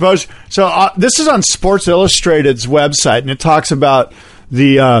extreme exposure. So this is on Sports Illustrated's website, and it talks about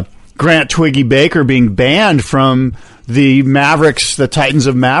the Grant Twiggy Baker being banned from the Mavericks, the Titans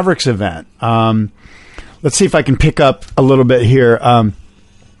of Mavericks event. Let's see if I can pick up a little bit here.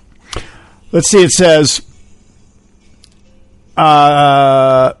 Let's see, it says...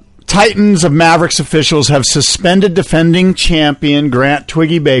 Titans of Mavericks officials have suspended defending champion Grant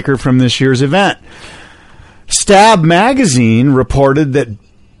Twiggy Baker from this year's event. Stab Magazine reported that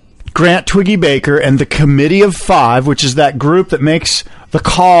Grant Twiggy Baker and the Committee of Five, which is that group that makes the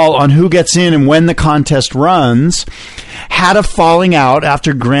call on who gets in and when the contest runs, had a falling out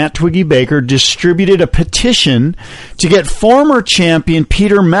after Grant Twiggy Baker distributed a petition to get former champion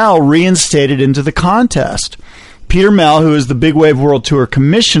Peter Mel reinstated into the contest. Peter Mel, who is the Big Wave World Tour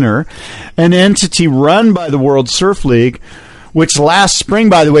Commissioner, an entity run by the World Surf League, which last spring,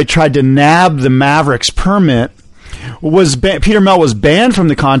 by the way, tried to nab the Mavericks permit, Peter Mel was banned from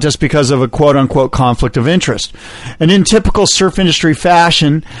the contest because of a quote-unquote conflict of interest. And in typical surf industry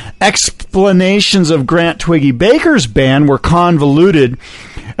fashion, explanations of Grant Twiggy Baker's ban were convoluted,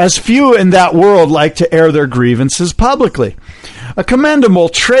 as few in that world like to air their grievances publicly. A commendable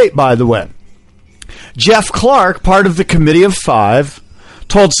trait, by the way. Jeff Clark, part of the Committee of Five,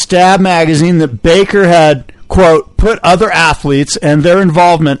 told Stab Magazine that Baker had, quote, put other athletes and their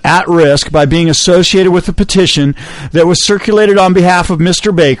involvement at risk by being associated with a petition that was circulated on behalf of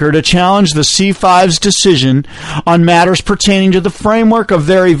Mr. Baker to challenge the C5's decision on matters pertaining to the framework of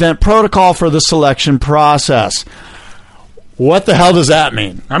their event protocol for the selection process. What the hell does that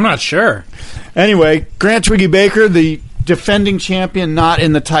mean? I'm not sure. Anyway, Grant Twiggy Baker, the defending champion, not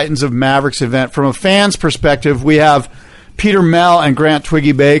in the Titans of Mavericks event. From a fan's perspective, we have Peter Mel and Grant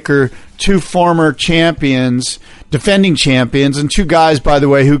Twiggy Baker, two former champions, defending champions, and two guys, by the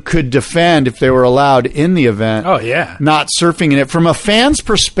way, who could defend if they were allowed in the event. Oh, yeah. Not surfing in it. From a fan's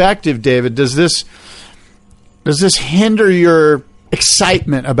perspective, David, does this hinder your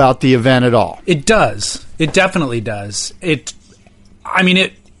excitement about the event at all? It does. It definitely does.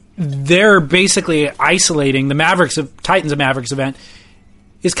 They're basically isolating the Titans of Mavericks event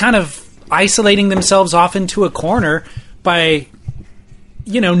is kind of isolating themselves off into a corner by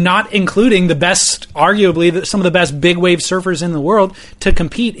not including the best, arguably some of the best big wave surfers in the world to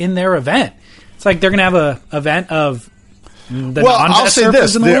compete in their event. It's like they're going to have a event of the I'll say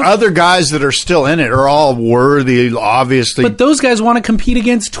this: the other guys that are still in it are all worthy, obviously. But those guys want to compete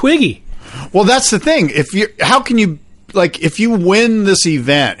against Twiggy. Well, that's the thing. How can you, like, if you win this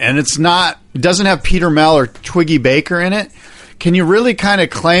event and it doesn't have Peter Mel or Twiggy Baker in it, can you really kind of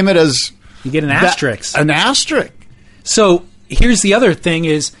claim it as you get an asterisk? An asterisk. So here's the other thing: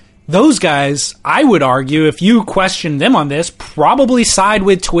 is those guys, I would argue, if you question them on this, probably side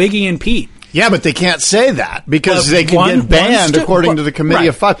with Twiggy and Pete. Yeah, but they can't say that because they can get banned according to the Committee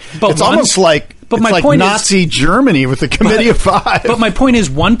of Five. But it's almost like Nazi Germany with the Committee of Five. But my point is,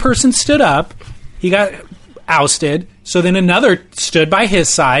 one person stood up, he got ousted, so then another stood by his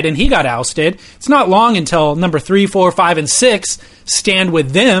side and he got ousted. It's not long until number 3, 4, 5, and 6 stand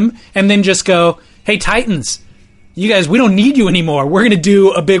with them and then just go, hey, Titans, you guys, we don't need you anymore. We're going to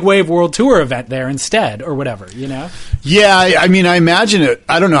do a Big Wave World Tour event there instead, or whatever, Yeah, I mean, I imagine it.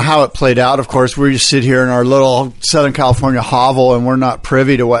 I don't know how it played out. Of course, we just sit here in our little Southern California hovel, and we're not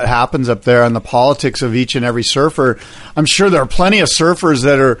privy to what happens up there and the politics of each and every surfer. I'm sure there are plenty of surfers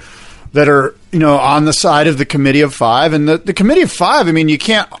that are on the side of the Committee of Five, and the Committee of Five. I mean, you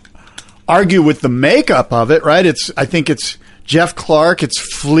can't argue with the makeup of it, right? I think it's Jeff Clark, it's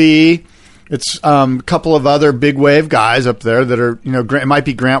Flea. It's a couple of other big wave guys up there that are, it might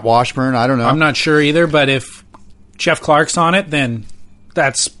be Grant Washburn. I don't know. I'm not sure either, but if Jeff Clark's on it, then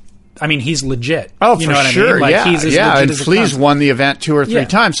he's legit. Oh, for sure. What I mean? He's as legit and as Flea's won the event 2 or 3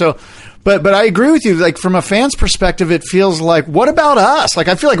 times. So, but I agree with you. Like, from a fan's perspective, it feels like, what about us? Like,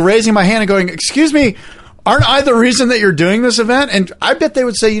 I feel like raising my hand and going, excuse me, aren't I the reason that you're doing this event? And I bet they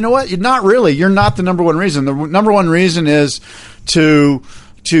would say, you know what? You're not really. You're not the number one reason. The number one reason is to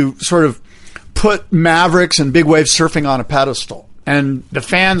sort of put Mavericks and big wave surfing on a pedestal. And the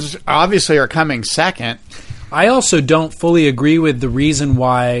fans obviously are coming second. I also don't fully agree with the reason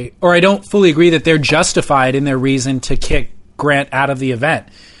why, or I don't fully agree that they're justified in their reason to kick Grant out of the event.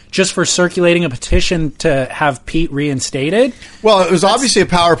 Just for circulating a petition to have Pete reinstated? Well, it was obviously a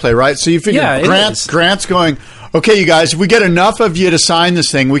power play, right? So you figure Grant's going, okay, you guys, if we get enough of you to sign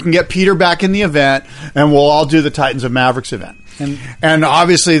this thing, we can get Peter back in the event, and we'll all do the Titans of Mavericks event. And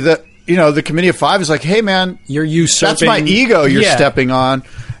obviously the Committee of Five is like, hey, man, you're usurping. That's my ego you're stepping on.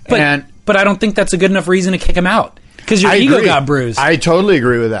 But I don't think that's a good enough reason to kick him out because your ego got bruised. I totally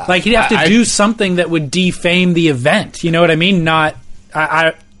agree with that. Like, he'd have to do something that would defame the event. You know what I mean?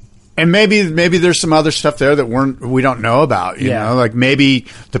 And maybe there's some other stuff there that we don't know about. You know, like maybe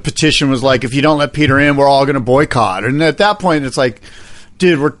the petition was like, if you don't let Peter in, we're all going to boycott. And at that point, it's like,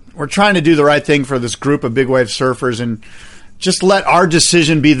 dude, we're trying to do the right thing for this group of big wave surfers and just let our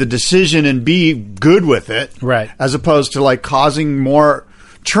decision be the decision and be good with it. Right. As opposed to like causing more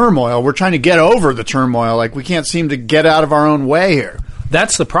turmoil. We're trying to get over the turmoil. Like, we can't seem to get out of our own way here.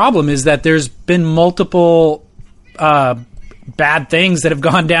 That's the problem, is that there's been multiple bad things that have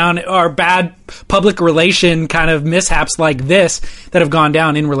gone down, or bad public relation kind of mishaps like this that have gone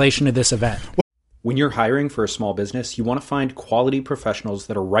down in relation to this event. When you're hiring for a small business, you want to find quality professionals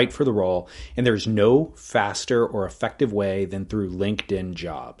that are right for the role, and there's no faster or effective way than through LinkedIn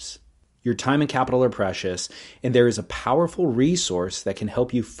Jobs. Your time and capital are precious, and there is a powerful resource that can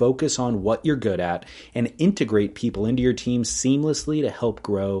help you focus on what you're good at and integrate people into your team seamlessly to help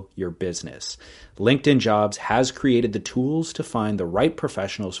grow your business. LinkedIn Jobs has created the tools to find the right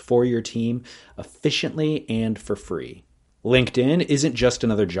professionals for your team efficiently and for free. LinkedIn isn't just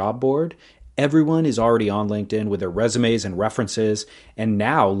another job board. Everyone is already on LinkedIn with their resumes and references, and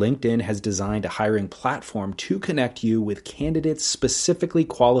now LinkedIn has designed a hiring platform to connect you with candidates specifically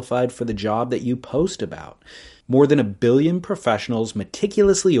qualified for the job that you post about. More than 1 billion professionals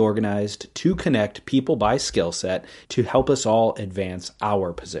meticulously organized to connect people by skill set to help us all advance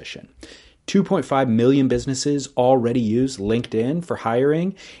our position. 2.5 million businesses already use LinkedIn for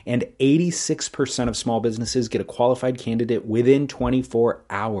hiring, and 86% of small businesses get a qualified candidate within 24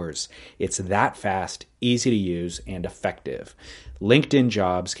 hours. It's that fast, easy to use, and effective. LinkedIn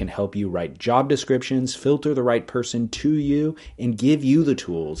Jobs can help you write job descriptions, filter the right person to you, and give you the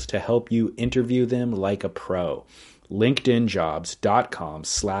tools to help you interview them like a pro.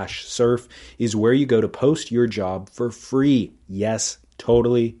 LinkedInjobs.com/surf is where you go to post your job for free. Yes,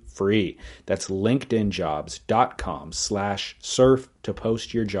 totally free. That's LinkedInjobs.com/surf to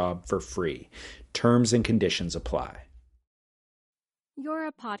post your job for free. Terms and conditions apply. You're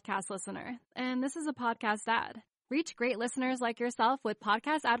a podcast listener, and this is a podcast ad. Reach great listeners like yourself with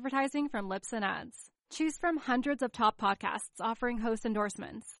podcast advertising from Lips and Ads. Choose from hundreds of top podcasts offering host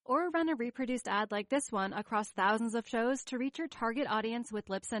endorsements, or run a reproduced ad like this one across thousands of shows to reach your target audience with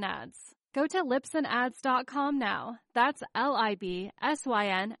Libsyn Ads. Go to libsynads.com now. That's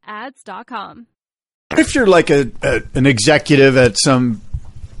LIBSYN ads.com. What if you're like an executive at some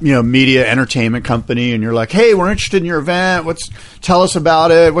media entertainment company, and you're like, hey, we're interested in your event. Tell us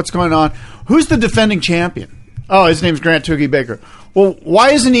about it. What's going on? Who's the defending champion? Oh, his name's Grant Twiggy Baker. Well, why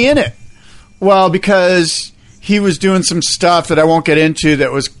isn't he in it? Well, because he was doing some stuff that I won't get into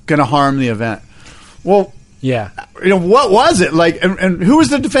that was going to harm the event. Well, yeah. What was it? Like, and who was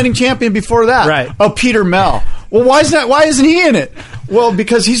the defending champion before that? Right. Oh, Peter Mel. Well, why isn't he in it? Well,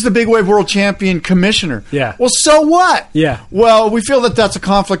 because he's the Big Wave World Champion Commissioner. Yeah. Well, so what? Yeah. Well, we feel that that's a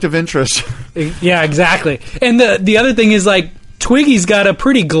conflict of interest. Yeah, exactly. And the other thing is, like, Twiggy's got a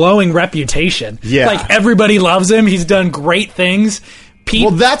pretty glowing reputation. Yeah. Like, everybody loves him. He's done great things.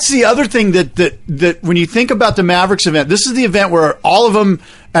 Well, that's the other thing that when you think about the Mavericks event, this is the event where all of them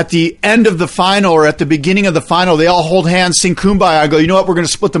at the end of the final or at the beginning of the final, they all hold hands, sing Kumbaya, and go, you know what, we're going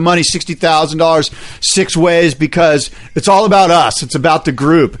to split the money $60,000 6 ways because it's all about us. It's about the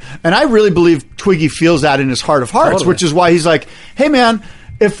group. And I really believe Twiggy feels that in his heart of hearts, Totally. which is why he's like, hey, man,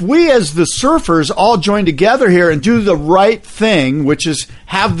 if we as the surfers all join together here and do the right thing, which is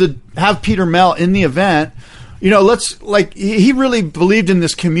have Peter Mel in the event, he really believed in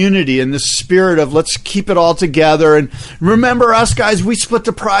this community and this spirit of let's keep it all together. And remember us guys, we split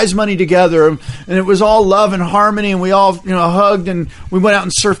the prize money together, and it was all love and harmony, and we all, hugged, and we went out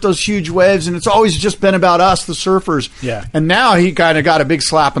and surfed those huge waves, and it's always just been about us, the surfers. Yeah. And now he kind of got a big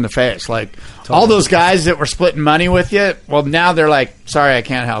slap in the face. Like, all those guys that were splitting money with you, well, now they're like, sorry, I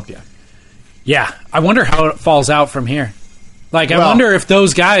can't help you. Yeah. I wonder how it falls out from here. Like, I wonder if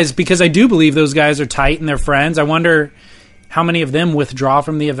those guys, because I do believe those guys are tight and they're friends, I wonder how many of them withdraw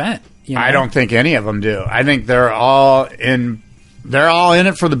from the event. I don't think any of them do. I think they're all in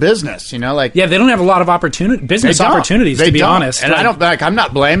it for the business, Yeah, they don't have a lot of business opportunities, to be honest. And I'm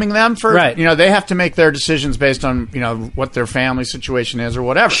not blaming them for, right. They have to make their decisions based on, what their family situation is or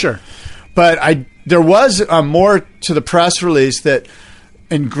whatever. Sure. But there was more to the press release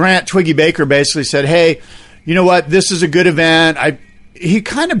and Grant Twiggy Baker basically said, hey, you know what? This is a good event. He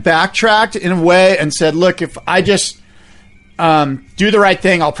kind of backtracked in a way and said, look, if I just do the right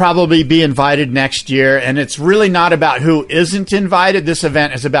thing, I'll probably be invited next year. And it's really not about who isn't invited. This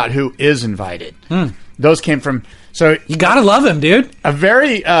event is about who is invited. Those came from... So you got to love him, dude. A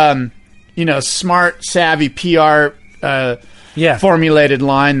very, smart, savvy PR formulated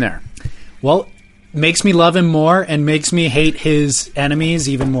line there. Well, makes me love him more and makes me hate his enemies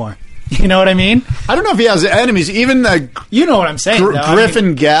even more. You know what I mean? I don't know if he has enemies. Even you know what I'm saying.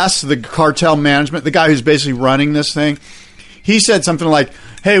 Griffin Guest, the cartel management, the guy who's basically running this thing, he said something like,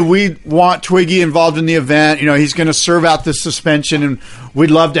 hey, we want Twiggy involved in the event. He's going to serve out this suspension, and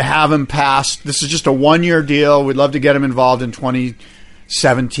we'd love to have him pass. This is just a 1-year deal. We'd love to get him involved in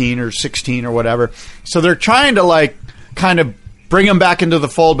 2017 or 16 or whatever. So they're trying to, kind of bring him back into the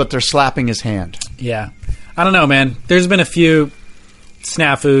fold, but they're slapping his hand. Yeah. I don't know, man. There's been a few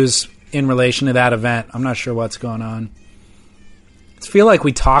snafus in relation to that event. I'm not sure what's going on. I feel like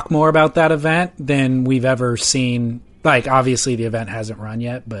we talk more about that event than we've ever seen. Like, obviously the event hasn't run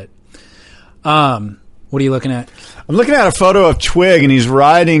yet, but what are you looking at? I'm looking at a photo of Twig, and he's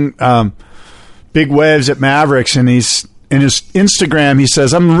riding big waves at Mavericks, and he's in his Instagram, he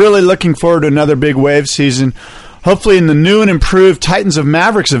says, I'm really looking forward to another big wave season. Hopefully in the new and improved Titans of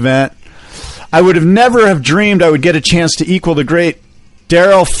Mavericks event. I would have never dreamed I would get a chance to equal the great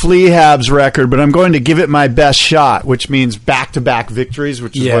Daryl Fleahab's record, but I'm going to give it my best shot, which means back-to-back victories,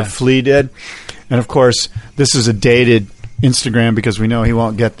 which is what Flea did. And, of course, this is a dated Instagram because we know he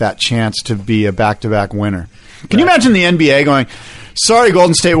won't get that chance to be a back-to-back winner. Can you imagine the NBA going, sorry,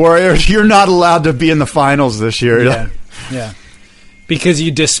 Golden State Warriors, you're not allowed to be in the finals this year. Yeah. Because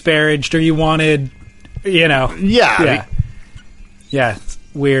you disparaged or you wanted, Yeah. Yeah, it's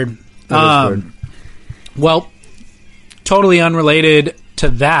weird. That is weird. Well, totally unrelated to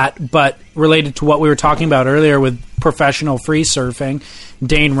that, but related to what we were talking about earlier with professional free surfing,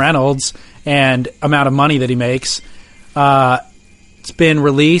 Dane Reynolds, and amount of money that he makes. It's been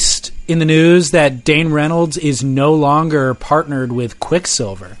released in the news that Dane Reynolds is no longer partnered with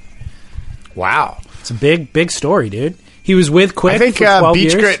Quicksilver. Wow. It's a big story, dude. He was with Quick for 12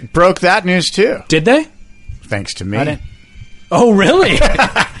 years. Beach Grit broke that news, too. Did they? Thanks to me. I didn't. Oh, really?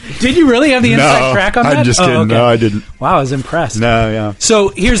 Did you really have the inside track on that? I'm just kidding. Okay. No, I didn't. Wow, I was impressed. No, yeah. So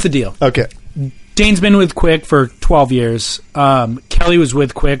here's the deal. Okay. Dane's been with Quick for 12 years. Kelly was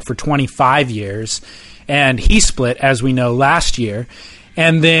with Quick for 25 years. And he split, as we know, last year.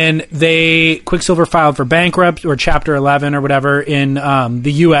 And then Quicksilver filed for bankrupt or Chapter 11 or whatever in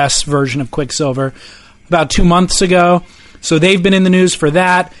the U.S. version of Quicksilver about 2 months ago. So they've been in the news for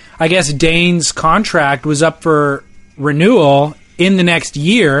that. I guess Dane's contract was up for renewal in the next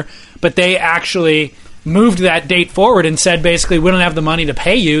year, but they actually moved that date forward and said basically we don't have the money to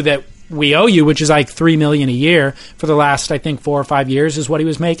pay you that we owe you, which is like $3 million a year for the last, I think, 4 or 5 years is what he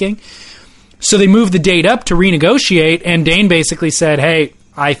was making. So they moved the date up to renegotiate, and Dane basically said, hey,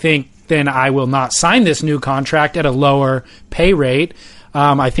 I think then I will not sign this new contract at a lower pay rate.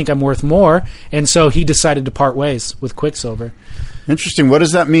 I think I'm worth more. And so he decided to part ways with Quicksilver. Interesting. What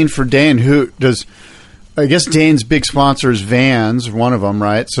does that mean for Dane? I guess Dane's big sponsor is Vans, one of them,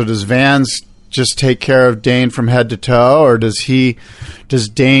 right? So does Vans just take care of Dane from head to toe, or does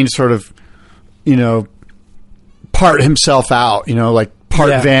Dane sort of, part himself out, like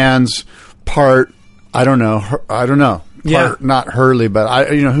part Vans, part, I don't know. Part, not Hurley, but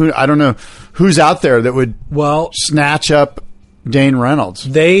I don't know who's out there that would snatch up Dane Reynolds.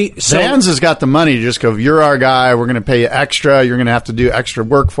 Vans has got the money to just go, you're our guy, we're going to pay you extra, you're going to have to do extra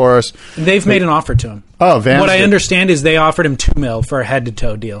work for us. They've made an offer to him. Oh, Vans. What I understand is they offered him $2 million for a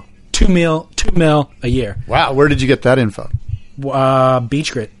head-to-toe deal. $2 million a year. Wow, where did you get that info?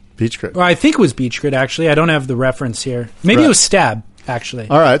 Beach Grit. Well, I think it was Beach Grit, actually. I don't have the reference here. Maybe it was Stab, actually.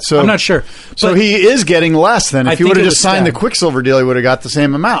 All right, so I'm not sure. So he is getting less than if he would have just signed the Quicksilver deal, he would have got the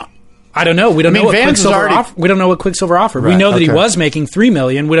same amount. I don't know. We don't know what Quicksilver we don't know what Quicksilver offered. Right, we know that he was making $3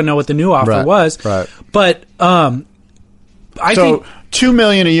 million. We don't know what the new offer was. Right. But I think $2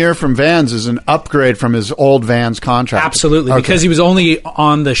 million a year from Vans is an upgrade from his old Vans contract. Absolutely, because he was only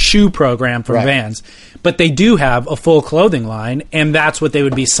on the shoe program from Vans. But they do have a full clothing line, and that's what they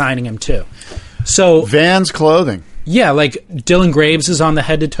would be signing him to. So Vans clothing. Yeah, like Dylan Graves is on the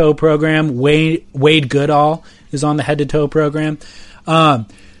head-to-toe program. Wade Goodall is on the head-to-toe program. But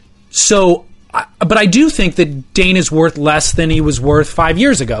I do think that Dane is worth less than he was worth 5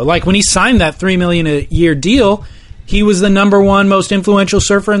 years ago. Like when he signed that $3 million a year deal, he was the number one most influential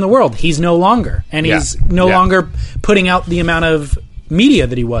surfer in the world. He's no longer, and he's no longer putting out the amount of media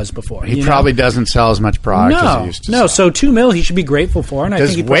that he was before. He probably doesn't sell as much product as he used to. No, so $2 million he should be grateful for. And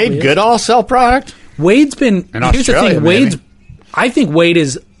Does I think Wade Goodall sell product? Wade's been. Here's the thing, I think Wade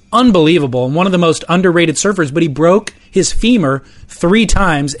is unbelievable and one of the most underrated surfers, but he broke his femur 3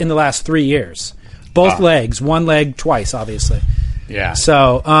 times in the last 3 years. Both legs, one leg twice, obviously. Yeah.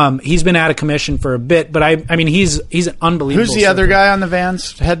 So he's been out of commission for a bit, but I mean he's an unbelievable. Who's the other guy on the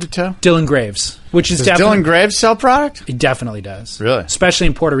Vans head to toe? Dylan Graves, which is does Dylan Graves sell product? He definitely does. Really, especially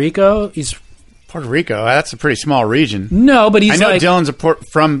in Puerto Rico. Puerto Rico. That's a pretty small region. No, but he's. I know Dylan's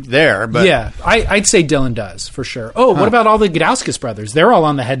from there, but yeah, I'd say Dylan does for sure. Oh, what about all the Gudauskas brothers? They're all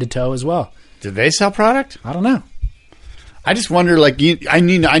on the head to toe as well. Did they sell product? I don't know. I just wonder, I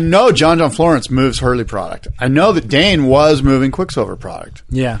know John Florence moves Hurley product. I know that Dane was moving Quicksilver product.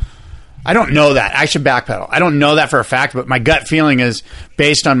 Yeah. I don't know that. I should backpedal. I don't know that for a fact, but my gut feeling is,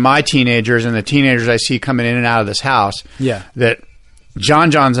 based on my teenagers and the teenagers I see coming in and out of this house, that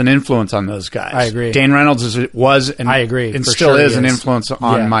John's an influence on those guys. I agree. Dane Reynolds I agree. And still is an influence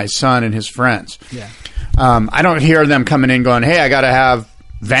on my son and his friends. Yeah. I don't hear them coming in going, hey, I got to have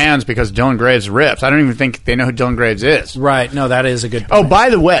Vans because Dylan Graves rips. I don't even think they know who Dylan Graves is. Right. No, that is a good point. Oh, by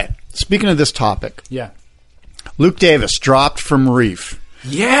the way, speaking of this topic, Luke Davis dropped from Reef.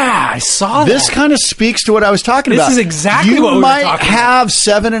 Yeah, I saw that. This kind of speaks to what I was talking about. This is exactly what we were talking about. You might have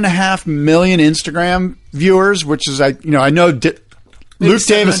 7.5 million Instagram viewers, which is, I know Luke Davis.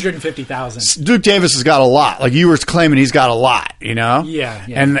 750,000. Luke Davis has got a lot. Like you were claiming, he's got a lot. Yeah.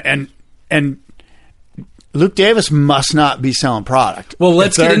 And Luke Davis must not be selling product. Well,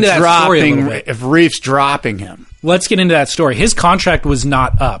 let's get into that story a little bit. If Reef's dropping him. Let's get into that story. His contract was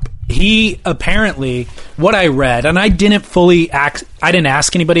not up. He apparently, what I read, and I didn't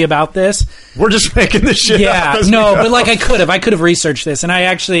ask anybody about this. We're just making this shit up. Yeah, no, but like I could have researched this, and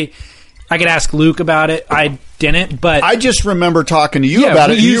I could ask Luke about it. I didn't, but I just remember talking to you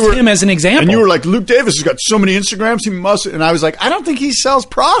about it. You used him as an example. And you were like, Luke Davis has got so many Instagrams, he must. And I was like, I don't think he sells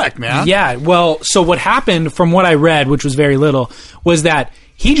product, man. Yeah, well, so what happened from what I read, which was very little, was that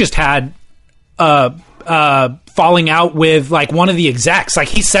he just had falling out with like one of the execs. Like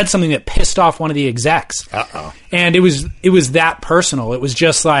he said something that pissed off one of the execs. And it was that personal. It was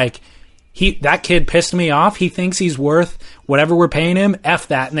just like, that kid pissed me off. He thinks he's worth whatever we're paying him. F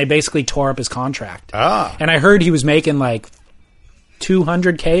that. And they basically tore up his contract. And I heard he was making like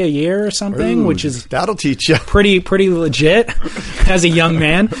 $200K a year or something, which is that'll teach you pretty legit as a young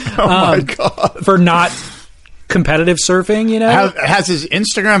man. My God. For not competitive surfing, you know. Has his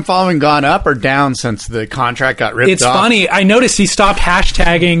Instagram following gone up or down since the contract got ripped off? It's funny. I noticed he stopped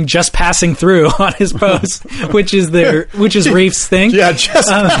hashtagging just passing through on his posts, which is Reef's thing. Yeah, just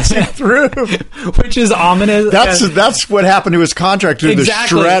passing through. Which is ominous. That's what happened to his contract through the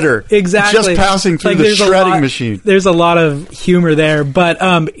shredder. Exactly. Just passing through the shredding machine. There's a lot of humor there. But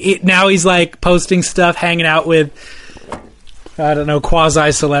now he's like posting stuff, hanging out with, I don't know,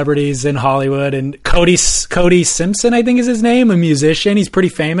 quasi-celebrities in Hollywood. And Cody Simpson, I think is his name, a musician. He's pretty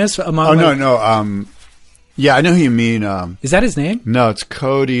famous among... no. Yeah, I know who you mean. Is that his name? No, it's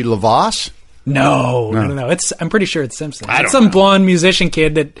Cody LaVoss. No. I'm pretty sure it's Simpson. It's don't some know. blonde musician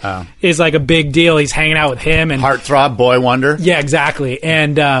kid that is like a big deal. He's hanging out with him. And Heartthrob, boy wonder. Yeah, exactly.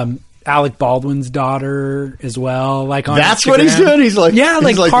 And Alec Baldwin's daughter as well. Like on That's Instagram. what he's doing? He's like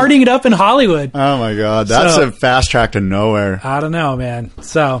partying it up in Hollywood. Oh, my God. That's a fast track to nowhere. I don't know, man.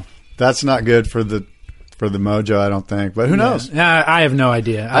 So that's not good for the mojo, I don't think. But who knows? I have no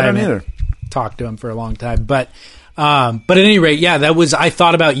idea. I don't either. Talked to him for a long time, but at any rate, yeah, I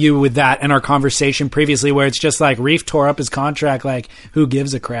thought about you with that in our conversation previously, where it's just like Reef tore up his contract. Like, who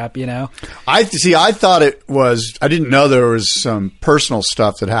gives a crap, you know? I thought it was. I didn't know there was some personal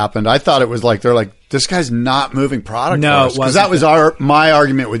stuff that happened. I thought it was like they're like, this guy's not moving product. No, because that was my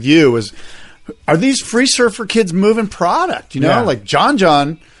argument with you was, are these free surfer kids moving product? You know, like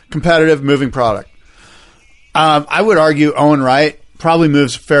John, competitive, moving product. I would argue Owen Wright probably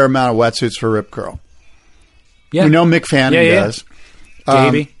moves a fair amount of wetsuits for Rip Curl. Yeah, we know Mick Fanning does.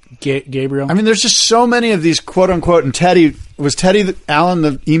 Gabriel. I mean, there's just so many of these quote unquote. And Teddy Allen,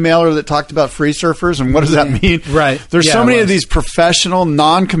 the emailer that talked about free surfers, and what does that mean? Right. There's so many of these professional,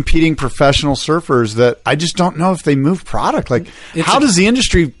 non-competing professional surfers that I just don't know if they move product. Like, how does the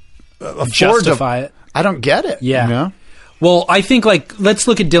industry afford justify it? I don't get it. Yeah. You know? Well, I think let's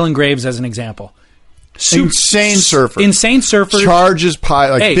look at Dylan Graves as an example. Insane surfer. Charges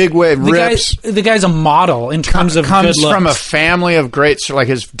big wave, rips. The guy's a model in terms of comes good looks. from a family of great, like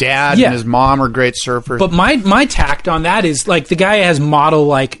his dad and his mom are great surfers. But my tact on that is like the guy has model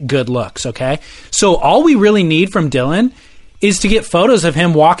like good looks. Okay, so all we really need from Dylan is to get photos of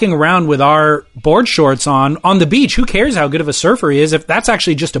him walking around with our board shorts on the beach. Who cares how good of a surfer he is if that's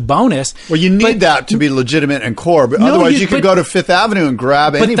actually just a bonus? Well, you need that to be legitimate and core, but otherwise you could go to Fifth Avenue and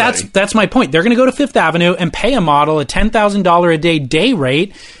grab anybody. But that's my point. They're going to go to Fifth Avenue and pay a model a $10,000 a day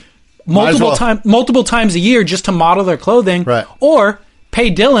rate multiple times a year just to model their clothing, right? Or pay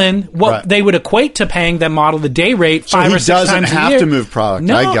Dylan what they would equate to paying that model the day rate 5 or 6 times a year. He doesn't have to move product.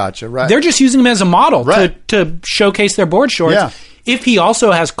 No, I gotcha. Right. They're just using him as a model to showcase their board shorts. Yeah. If he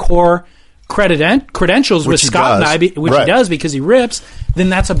also has core credentials with Scott and I, which he does because he rips, then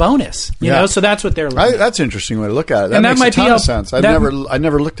that's a bonus. You know, so that's what they're looking at. That's an interesting way to look at it. That and makes might a ton be of sense. I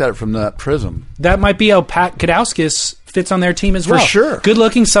never looked at it from that prism. That might be how Pat Kadauskis fits on their team as well. For sure.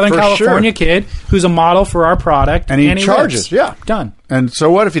 Good-looking Southern California kid who's a model for our product. And he charges, rips. Done. And so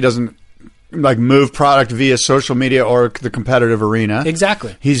what if he doesn't move product via social media or the competitive arena?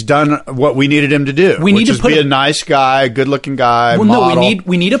 Exactly. He's done what we needed him to do, which is be a nice guy, good-looking guy, model. No,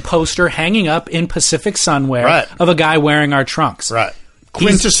 we need a poster hanging up in Pacific Sunwear of a guy wearing our trunks. Right.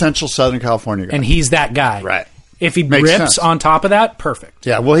 Quintessential Southern California guy. And he's that guy. Right. If he rips on top of that, perfect.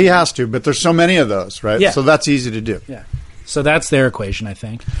 Yeah, well, he has to, but there's so many of those, right? Yeah. So that's easy to do. Yeah. So that's their equation, I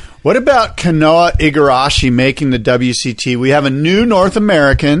think. What about Kanoa Igarashi making the WCT? We have a new North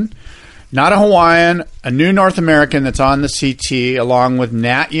American, not a Hawaiian, a new North American that's on the CT, along with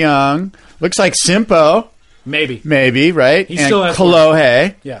Nat Young. Looks like Simpo. Maybe, right? He still has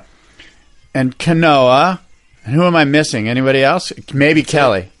Kolohe. Yeah. And Kanoa. And who am I missing? Anybody else? Maybe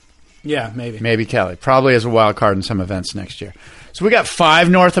Kelly. Yeah, maybe. Maybe Kelly. Probably as a wild card in some events next year. So we got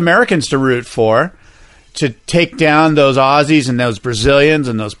 5 North Americans to root for to take down those Aussies and those Brazilians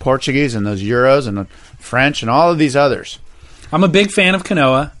and those Portuguese and those Euros and the French and all of these others. I'm a big fan of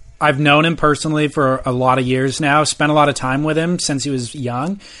Kanoa. I've known him personally for a lot of years now. Spent a lot of time with him since he was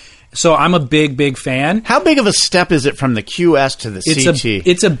young. So I'm a big fan. How big of a step is it from the QS to the CT?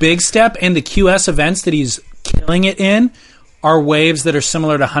 It's a big step, and the QS events that he's killing it in are waves that are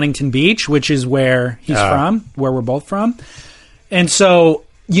similar to Huntington Beach, which is where he's from, where we're both from. And so,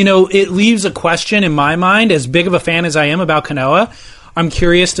 it leaves a question in my mind, as big of a fan as I am about Kanoa, I'm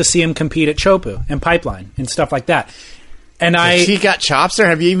curious to see him compete at Chopu and Pipeline and stuff like that. And Has he got chops there?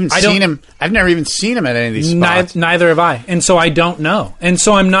 Have you even seen him? I've never even seen him at any of these spots. Neither have I. And so I don't know. And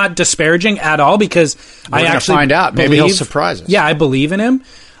so I'm not disparaging at all because I actually find out. Maybe he'll surprise us. Yeah, I believe in him.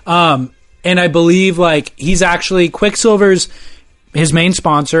 And I believe he's actually Quicksilver's his main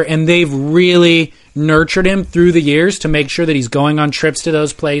sponsor, and they've really nurtured him through the years to make sure that he's going on trips to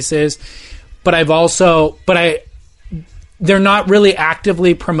those places. they're not really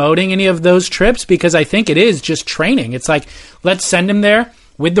actively promoting any of those trips because I think it is just training. It's like, let's send him there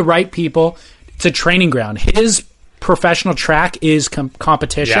with the right people. It's a training ground. His professional track is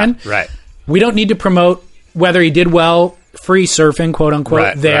competition. Yeah, right. We don't need to promote whether he did well, free surfing, quote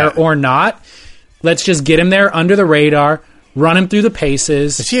unquote, or not. Let's just get him there under the radar, run him through the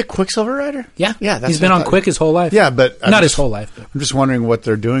paces. Is he a Quicksilver rider? Yeah. Yeah. He's been on Quick his whole life. Yeah, but... Not his whole life. But. I'm just wondering what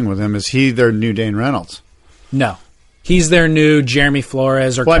they're doing with him. Is he their new Dane Reynolds? No. He's their new Jeremy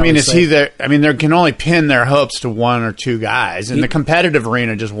Flores or... Well, Kelly is Slater. he there? I mean, they can only pin their hopes to one or two guys. In the competitive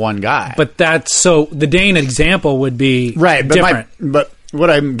arena, just one guy. But that's... So the Dane example would be right, but different. But what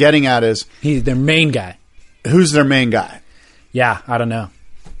I'm getting at is... He's their main guy. Who's their main guy? Yeah, I don't know.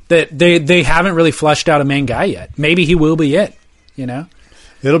 They haven't really flushed out a main guy yet. Maybe he will be it, you know?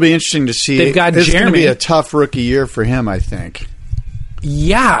 It'll be interesting to see. They've got It's going to Jeremy. be a tough rookie year for him, I think.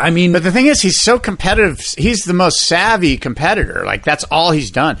 Yeah, I mean... But the thing is, he's so competitive. He's the most savvy competitor. Like, that's all he's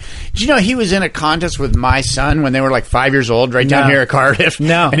done. Did you know he was in a contest with my son when they were like 5 years old, right down here at Cardiff?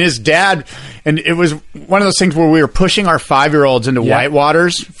 No. And his dad, and it was one of those things where we were pushing our 5-year-olds into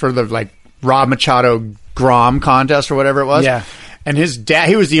whitewaters for the, like, Rob Machado Grom contest or whatever it was. Yeah. And his dad,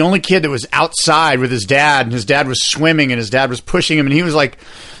 he was the only kid that was outside with his dad, and his dad was swimming, and his dad was pushing him, and he was like,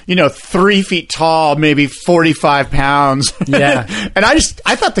 3 feet tall, maybe 45 pounds. Yeah. And I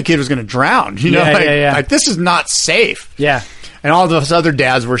thought the kid was going to drown. Like, this is not safe. Yeah. And all those other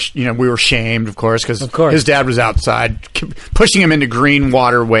dads were, we were shamed, of course, because his dad was outside pushing him into green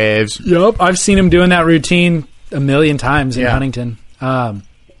water waves. Yep. I've seen him doing that routine a million times in Huntington.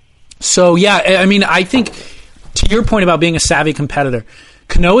 So, yeah, I mean, I think to your point about being a savvy competitor,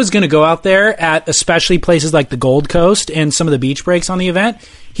 Kanoa's going to go out there at especially places like the Gold Coast and some of the beach breaks on the event.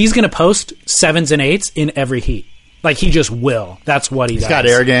 He's going to post 7s and 8s in every heat. Like, he just will. That's what he does. He's got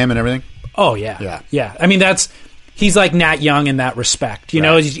air game and everything? Oh, yeah. Yeah. I mean, he's like Nat Young in that respect. You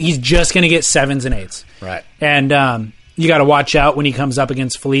know, he's just going to get 7s and 8s. Right. And you got to watch out when he comes up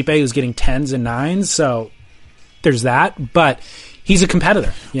against Felipe, who's getting 10s and 9s. So there's that. But he's a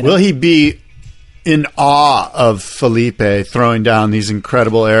competitor. Will he be in awe of Felipe throwing down these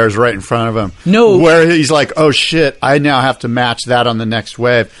incredible airs right in front of him? No. Where he's like, oh, shit, I now have to match that on the next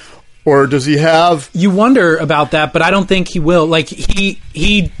wave. Or does he have... You wonder about that, but I don't think he will. Like,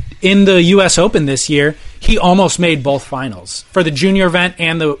 he in the U.S. Open this year, he almost made both finals. For the junior event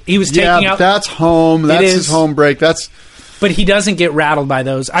and he was taking out... that's home. That's his home break. But he doesn't get rattled by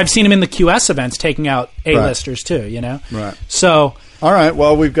those. I've seen him in the QS events taking out A-listers too, Right. So... All right,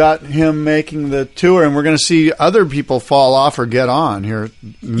 well, we've got him making the tour, and we're going to see other people fall off or get on here.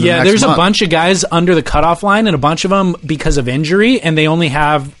 There's a bunch of guys under the cutoff line, and a bunch of them because of injury, and they only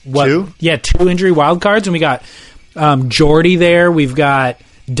have, 2? Yeah, 2 injury wild cards, and we got Jordy there, we've got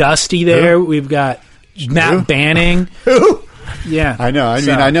Dusty there, we've got Matt Banning. Who? Yeah. I know. I mean,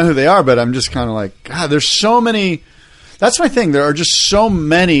 I know who they are, but I'm just kind of like, God, there's so many... That's my thing. There are just so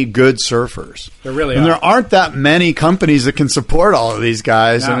many good surfers. There really and are. There aren't that many companies that can support all of these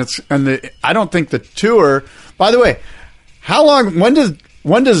guys. No. I don't think the tour. By the way, how long? When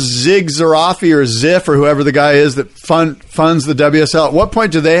does Zig Zarafi or Ziff or whoever the guy is that funds the WSL? At what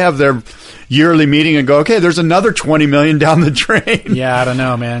point do they have their yearly meeting and go, okay, there's another $20 million down the drain? Yeah, I don't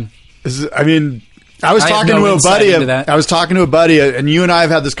know, man. I was talking to a buddy, and you and I have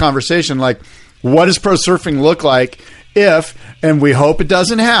had this conversation. Like, what does pro surfing look like? If, and we hope it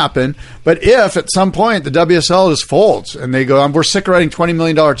doesn't happen, but if at some point the WSL just folds and they go, we're sick of writing $20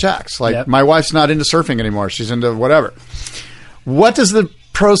 million checks. Like, my wife's not into surfing anymore. She's into whatever. What does the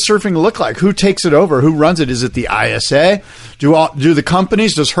pro surfing look like? Who takes it over? Who runs it? Is it the ISA? Do the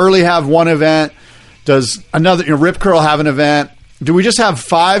companies? Does Hurley have one event? Does another, Rip Curl have an event? Do we just have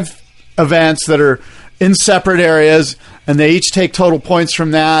 5 events that are in separate areas and they each take total points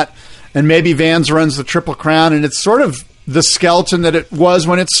from that? And maybe Vans runs the Triple Crown, and it's sort of the skeleton that it was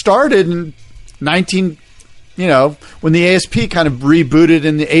when it started in when the ASP kind of rebooted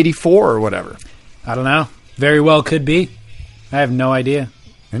in the 84 or whatever. I don't know. Very well could be. I have no idea.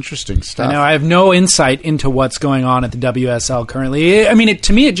 Interesting stuff. I know. I have no insight into what's going on at the WSL currently. I mean,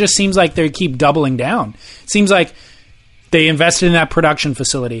 to me, it just seems like they keep doubling down. It seems like they invested in that production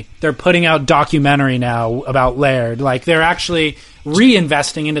facility. They're putting out documentary now about Laird. Like, they're actually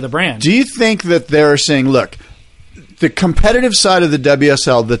reinvesting into the brand. Do you think that they're saying, look, the competitive side of the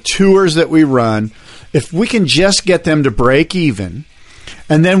WSL, the tours that we run, if we can just get them to break even,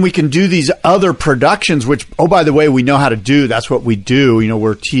 and then we can do these other productions, which, oh, by the way, we know how to do. That's what we do.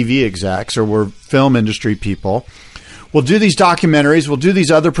 We're TV execs or we're film industry people. We'll do these documentaries. We'll do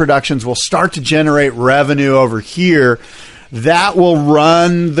these other productions. We'll start to generate revenue over here. that will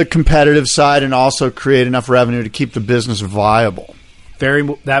run the competitive side and also create enough revenue to keep the business viable.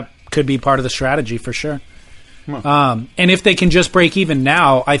 That could be part of the strategy for sure. And if they can just break even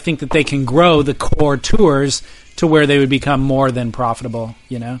now, I think that they can grow the core tours to where they would become more than profitable,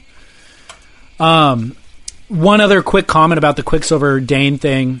 you know? One other quick comment about the Quiksilver Dane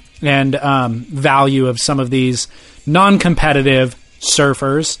thing and value of some of these non-competitive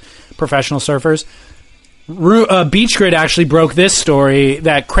surfers, professional surfers. Beach Grid actually broke this story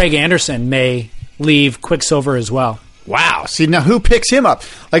that Craig Anderson may leave Quiksilver as well. Wow. See, now who picks him up?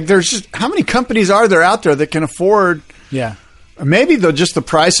 Like, there's just, how many companies are there out there that can afford? Yeah. Maybe just the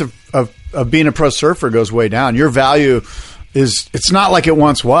price of being a pro surfer goes way down. Your value it's not like it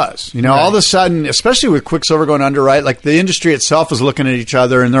once was. You know, all of a sudden, especially with Quiksilver going under, right? Like, the industry itself is looking at each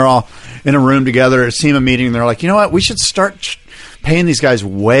other, and they're all in a room together at a SEMA meeting, and they're like, you know what? We should start paying these guys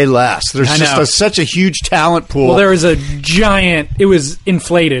way less. There's just such a huge talent pool. Well, there was a giant... It was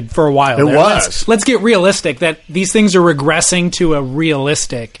inflated for a while. It was. Let's get realistic, that these things are regressing to a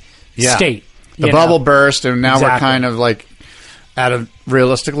realistic state. The bubble burst, and now we're kind of like at a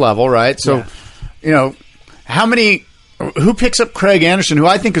realistic level, right? So, you know, who picks up Craig Anderson, who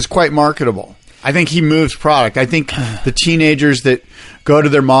I think is quite marketable? I think he moves product. I think the teenagers that go to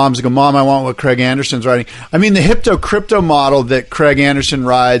their moms and go, Mom, I want what Craig Anderson's riding. I mean, the Hypto Crypto model that Craig Anderson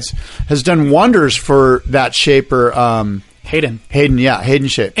rides has done wonders for that shaper. Hayden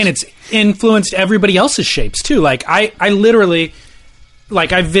Shapes. And it's influenced everybody else's shapes, too. Like, I literally...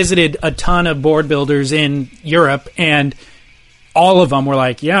 Like, I visited a ton of board builders in Europe, and all of them were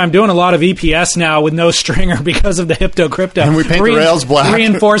like, yeah, I'm doing a lot of EPS now with no stringer because of the Hypto Crypto. And we paint the rails black.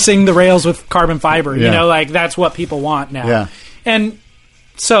 Reinforcing the rails with carbon fiber. You know, like, that's what people want now. Yeah. And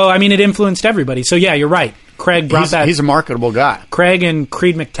so, I mean, it influenced everybody. So, yeah, you're right. Craig brought that. He's a marketable guy. Craig and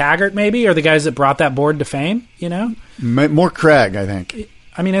Creed McTaggart, maybe, are the guys that brought that board to fame, you know? More Craig, I think.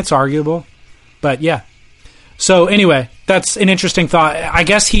 I mean, it's arguable. But, yeah. So, anyway, that's an interesting thought. I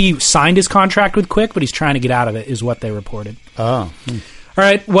guess he signed his contract with Quick, but he's trying to get out of it, is what they reported. Oh. All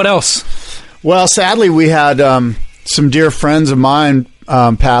right, what else? Well, sadly, we had some dear friends of mine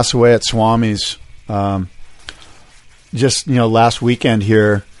pass away at Swami's just, last weekend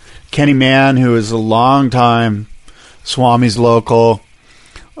here. Kenny Mann, who is a long-time Swami's local,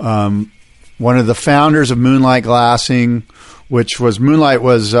 one of the founders of Moonlight Glassing, which was Moonlight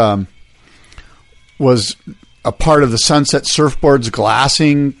was a part of the Sunset Surfboards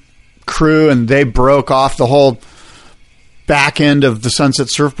glassing crew, and they broke off. The whole back end of the Sunset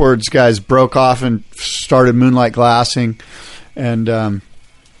Surfboards guys broke off and started Moonlight Glassing. And of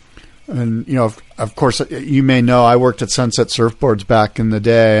course, you may know I worked at Sunset Surfboards back in the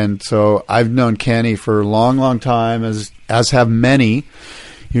day, and so I've known Kenny for a long, long time, as have many.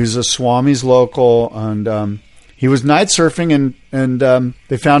 He was a Swami's local, and he was night surfing, and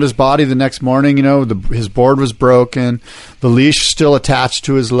they found his body the next morning. His board was broken, the leash still attached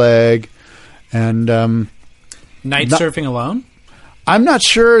to his leg, and surfing alone. I'm not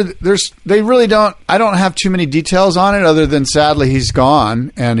sure. They really don't. I don't have too many details on it, other than sadly he's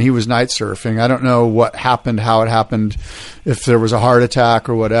gone, and he was night surfing. I don't know what happened, how it happened, if there was a heart attack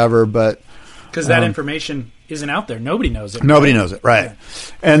or whatever, but because that information isn't out there, nobody knows it. Nobody knows it, right? Yeah.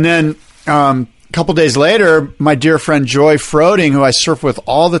 And then. A couple days later, my dear friend Joy Froding, who I surf with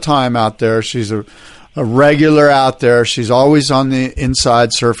all the time out there, she's a regular out there. She's always on the inside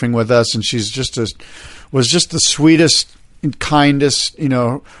surfing with us, and she's was just the sweetest, kindest.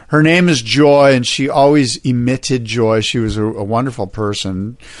 Her name is Joy, and she always emitted joy. She was a wonderful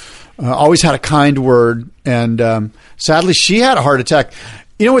person. Always had a kind word, and sadly, she had a heart attack.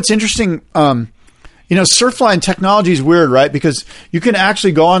 What's interesting? Surfline technology is weird, right? Because you can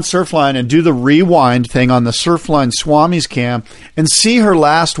actually go on Surfline and do the rewind thing on the Surfline Swami's cam and see her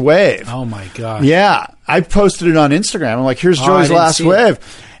last wave. Oh, my God. Yeah. I posted it on Instagram. I'm like, here's Joy's last wave.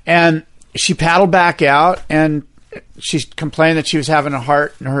 And she paddled back out, and she complained that she was having a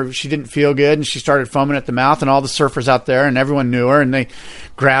heart, and she didn't feel good, and she started foaming at the mouth, and all the surfers out there, and everyone knew her, and they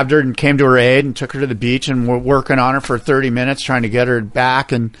grabbed her and came to her aid and took her to the beach and were working on her for 30 minutes trying to get her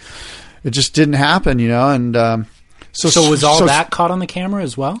back, and it just didn't happen, and so was all that caught on the camera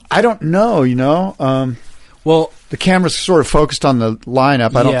as well? I don't know, well, the camera's sort of focused on the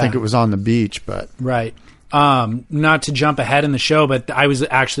lineup. I don't think it was on the beach, but right. Not to jump ahead in the show, but I was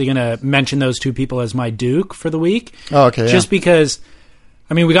actually going to mention those two people as my Duke for the week. Oh, okay, just because,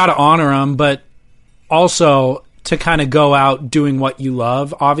 we got to honor them, but also to kind of go out doing what you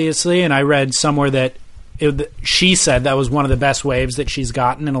love, obviously. And I read somewhere that she said that was one of the best waves that she's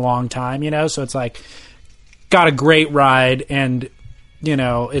gotten in a long time, so it's like, got a great ride, and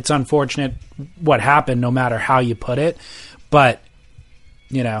it's unfortunate what happened no matter how you put it, But,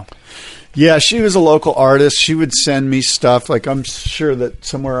 you know. Yeah, she was a local artist. She would send me stuff. Like, I'm sure that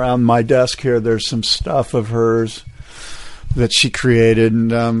somewhere around my desk here, there's some stuff of hers that she created.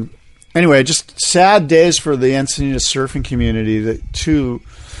 And anyway, just sad days for the Encinitas surfing community.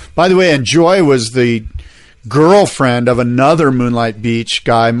 By the way, and Joy was the girlfriend of another Moonlight Beach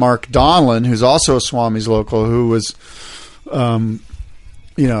guy, Mark Donlan, who's also a Swami's local, who was,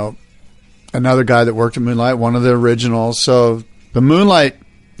 another guy that worked at Moonlight, one of the originals. So the Moonlight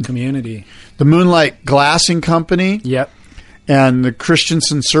community, the Moonlight Glassing Company, yep, and the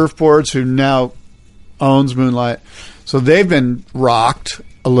Christensen Surfboards, who now owns Moonlight. So they've been rocked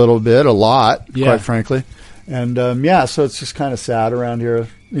a lot, quite frankly. And so it's just kind of sad around here.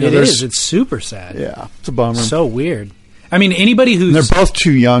 It is. It's super sad. Yeah, it's a bummer. So weird. I mean, anybody who's... They're both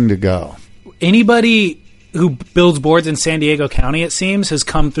too young to go. Anybody who builds boards in San Diego County, it seems, has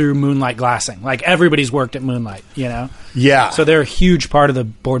come through Moonlight Glassing. Like, everybody's worked at Moonlight, you know? Yeah. So they're a huge part of the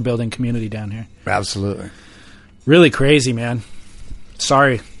board building community down here. Absolutely. Really crazy, man.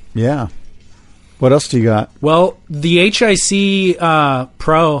 Sorry. Yeah. What else do you got? Well, the HIC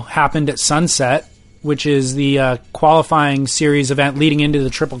Pro happened at Sunset, which is the qualifying series event leading into the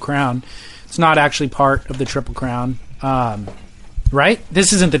Triple Crown. It's not actually part of the Triple Crown, right?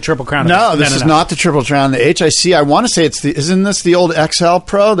 This isn't the Triple Crown. No, this is not the Triple Crown. The HIC, I want to say isn't this the old XL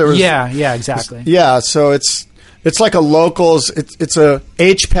Pro? Yeah, exactly. Yeah, so it's like a locals. It's a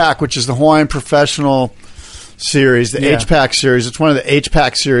HPAC, which is the Hawaiian Professional Series, the HPAC series. It's one of the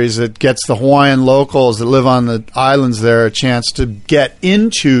HPAC series that gets the Hawaiian locals that live on the islands there a chance to get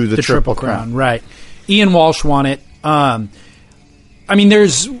into the Triple Crown. Right. Ian Walsh won it. I mean,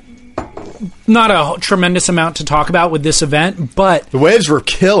 there's not a tremendous amount to talk about with this event, but the waves were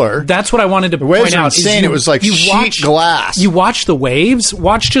killer. That's what I wanted to point out. The waves were insane. It was like sheet glass. You watch the waves.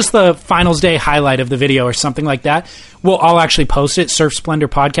 Watch just the finals day highlight of the video or something like that. I'll actually post it,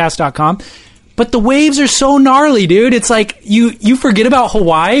 surfsplendorpodcast.com. But the waves are so gnarly, dude. It's like you forget about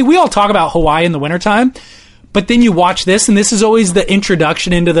Hawaii. We all talk about Hawaii in the wintertime. But then you watch this, and this is always the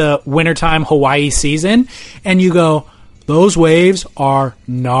introduction into the wintertime Hawaii season, and you go, those waves are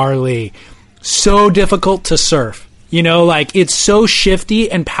gnarly. So difficult to surf. You know, like, it's so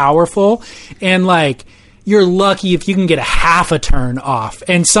shifty and powerful, and, like, you're lucky if you can get a half a turn off.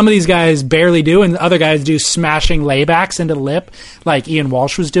 And some of these guys barely do, and other guys do smashing laybacks into the lip, like Ian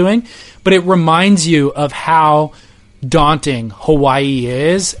Walsh was doing. But it reminds you of how daunting Hawaii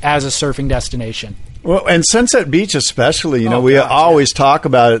is as a surfing destination. Well, and Sunset Beach especially, we always talk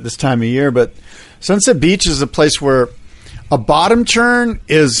about it this time of year, but Sunset Beach is a place where a bottom turn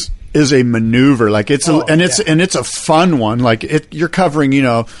is a maneuver. Like it's a fun one. Like you're covering,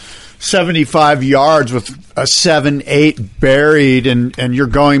 75 yards with a 7-8 buried, and you're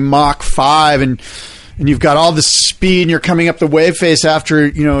going Mach 5, and you've got all this speed, and you're coming up the wave face after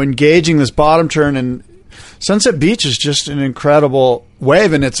engaging this bottom turn. And Sunset Beach is just an incredible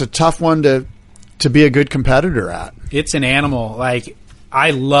wave, and it's a tough one to be a good competitor at. It's an animal. Like, I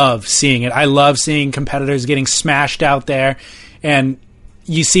love seeing it. I love seeing competitors getting smashed out there, and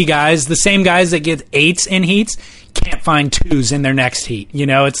you see guys, the same guys that get 8s in heats, can't find 2s in their next heat.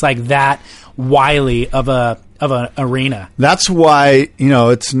 It's like that wily of an arena. That's why,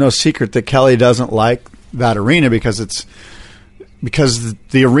 it's no secret that Kelly doesn't like that arena, because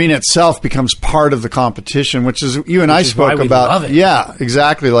the arena itself becomes part of the competition, which is you and I spoke about. Love it. Yeah,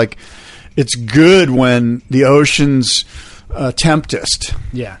 exactly. Like, it's good when the ocean's tempest.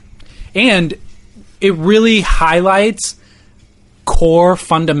 Yeah. And it really highlights core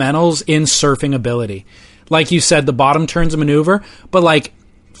fundamentals in surfing ability. Like you said, the bottom turn's a maneuver, but like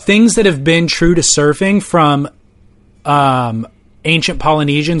things that have been true to surfing from ancient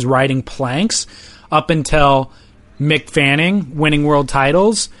Polynesians riding planks up until Mick Fanning winning world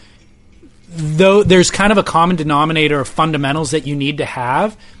titles, though there's kind of a common denominator of fundamentals that you need to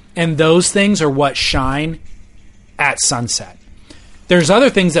have. And those things are what shine at Sunset. There's other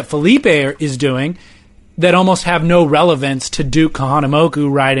things that Felipe is doing that almost have no relevance to Duke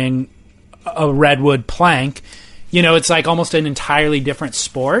Kahanamoku riding a redwood plank. It's like almost an entirely different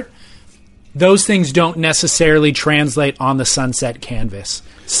sport. Those things don't necessarily translate on the Sunset canvas.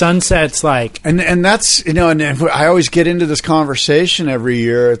 Sunset's like... And that's, and I always get into this conversation every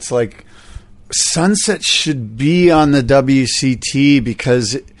year. It's like, Sunset should be on the WCT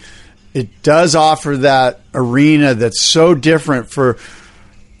because it does offer that arena that's so different for...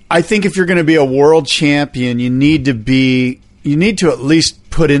 I think if you're going to be a world champion, you need to at least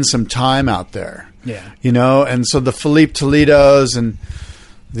put in some time out there. Yeah. And so the Felipe Toledos and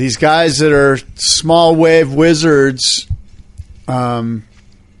these guys that are small wave wizards, we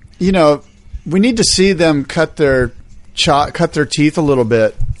need to see them cut their cut their teeth a little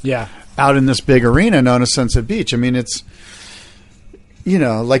bit. Yeah. Out in this big arena known as Sunset Beach. I mean, it's,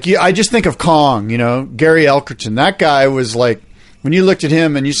 I just think of Kong, Gary Elkerton. That guy was like, when you looked at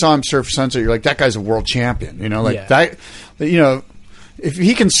him and you saw him surf Sunset, you're like, that guy's a world champion, that, if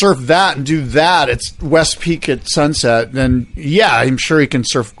he can surf that and do that, it's West Peak at Sunset, then yeah, I'm sure he can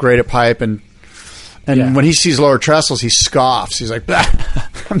surf great at Pipe. And when he sees Lower Trestles, he scoffs. He's like,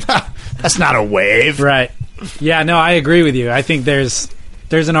 that's not a wave. Right. Yeah, no, I agree with you. I think there's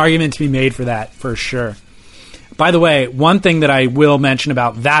an argument to be made for that, for sure. By the way, one thing that I will mention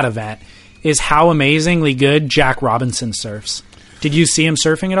about that event is how amazingly good Jack Robinson surfs. Did you see him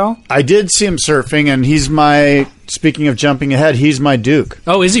surfing at all? I did see him surfing, and speaking of jumping ahead, he's my Duke.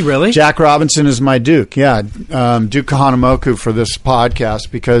 Oh, is he really? Jack Robinson is my Duke, yeah. Duke Kahanamoku for this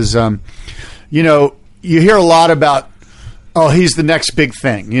podcast because, you hear a lot about, he's the next big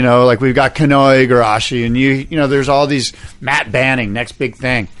thing. Like we've got Kanoe Igarashi, and there's all these Matt Banning, next big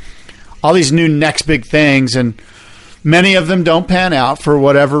thing. All these new next big things, and many of them don't pan out for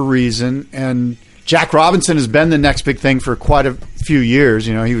whatever reason. And Jack Robinson has been the next big thing for quite a few years.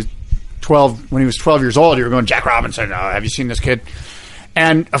 He was 12 when he was 12 years old. You were going, Jack Robinson. Oh, have you seen this kid?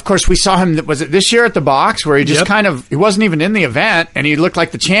 And of course, we saw him. Was it this year at the box where he just he wasn't even in the event, and he looked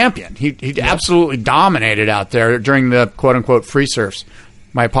like the champion. He absolutely dominated out there during the quote unquote free surfs.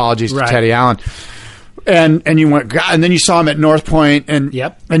 My apologies to Teddy Allen. And you went, God, and then you saw him at North Point, and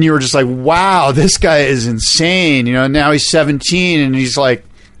you were just like, wow, this guy is insane. Now he's 17, and he's like,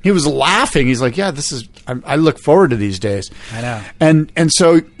 he was laughing. He's like, yeah, this is. I look forward to these days. I know. And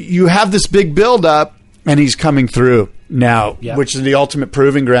so you have this big build up, and he's coming through now, which is the ultimate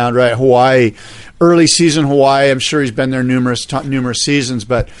proving ground, right? Hawaii, early season Hawaii. I'm sure he's been there numerous seasons,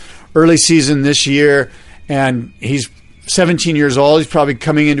 but early season this year, and he's 17 years old. He's probably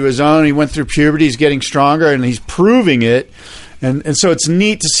coming into his own. He went through puberty. He's getting stronger, and he's proving it. And so it's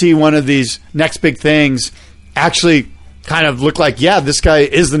neat to see one of these next big things actually kind of look like, yeah, this guy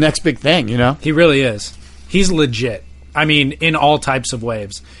is the next big thing, He really is. He's legit. I mean, in all types of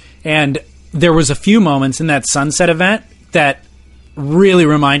waves. And there was a few moments in that Sunset event that really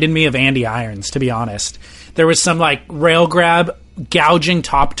reminded me of Andy Irons, to be honest. There was some, rail grab, gouging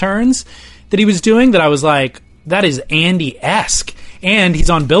top turns that he was doing that I was like, that is Andy-esque. And he's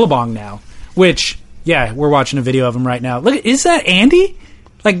on Billabong now, which, yeah, we're watching a video of him right now. Look, is that Andy?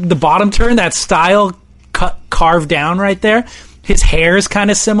 Like the bottom turn, that style carved down right there. His hair is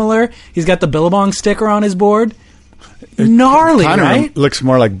kind of similar. He's got the Billabong sticker on his board. Gnarly, right? Looks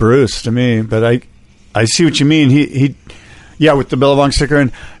more like Bruce to me, but I see what you mean. He with the Billabong sticker,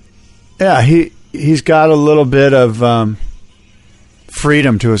 and yeah, he's got a little bit of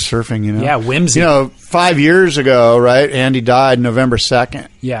freedom to his surfing, Yeah, whimsy. 5 years ago, right? Andy died November 2nd.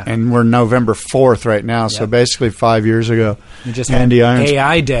 Yeah. And we're November 4th right now, so basically 5 years ago. You just Andy Irons.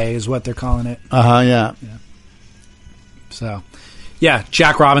 AI Day is what they're calling it. Yeah. So, yeah,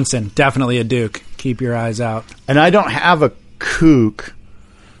 Jack Robinson, definitely a Duke. Keep your eyes out. And I don't have a kook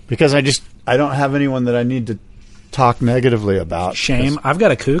because I don't have anyone that I need to talk negatively about. Shame. I've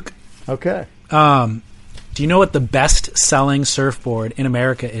got a kook. Okay. Do you know what the best-selling surfboard in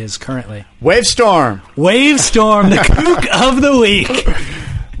America is currently? Wavestorm. Wavestorm, the kook of the week.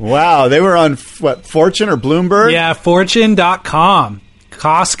 Wow, they were on, Fortune or Bloomberg? Yeah, Fortune.com. The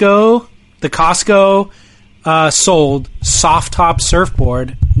Costco sold soft-top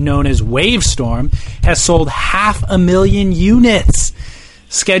surfboard known as Wavestorm has sold 500,000 units,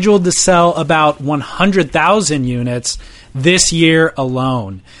 scheduled to sell about 100,000 units this year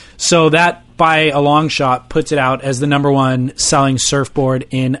alone. So that, by a long shot, puts it out as the number one selling surfboard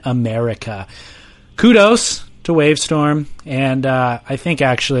in America. Kudos to Wavestorm, and I think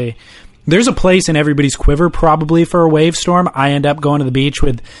actually there's a place in everybody's quiver probably for a Wavestorm. I end up going to the beach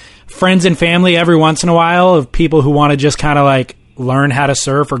with friends and family every once in a while of people who want to just kind of learn how to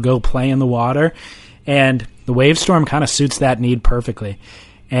surf or go play in the water, and the Wavestorm kind of suits that need perfectly.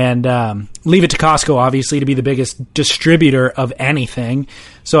 And leave it to Costco, obviously, to be the biggest distributor of anything.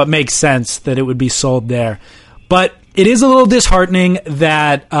 So it makes sense that it would be sold there. But it is a little disheartening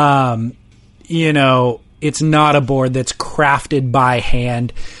that, it's not a board that's crafted by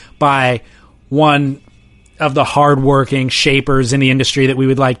hand by one of the hardworking shapers in the industry that we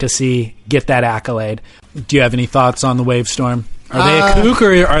would like to see get that accolade. Do you have any thoughts on the Wavestorm? Are they a kook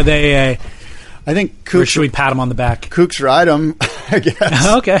or are they a... I think Kooks... Or should we pat him on the back? Kooks ride him, I guess.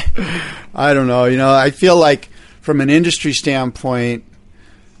 Okay. I don't know. I feel like from an industry standpoint,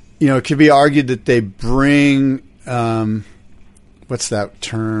 it could be argued that they bring... what's that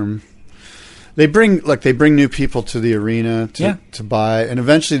term? They bring new people to the arena to buy, and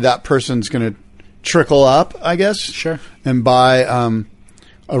eventually that person's going to trickle up, I guess. Sure. And buy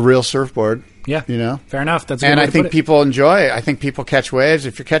a real surfboard. Yeah. You know? Fair enough. That's a good And way I to think put it. people enjoy it. I think people catch waves.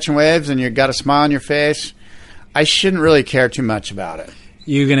 If you're catching waves and you've got a smile on your face, I shouldn't really care too much about it.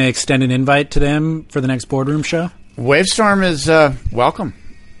 You going to extend an invite to them for the next boardroom show? Wavestorm is welcome.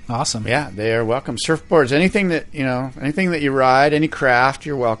 Awesome. Yeah, they are welcome. Surfboards, anything that you ride, any craft,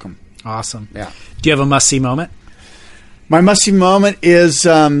 you're welcome. Awesome. Yeah. Do you have a must-see moment? My must-see moment is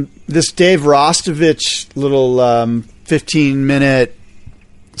this Dave Rostovich little 15-minute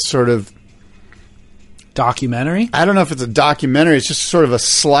sort of, Documentary? I don't know if it's a documentary. It's just sort of a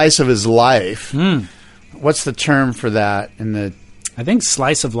slice of his life. What's the term for that in the I think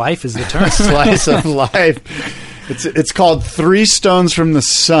slice of life is the term. slice of life? It's called 3 Stones from the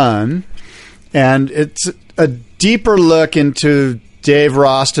Sun, and it's a deeper look into Dave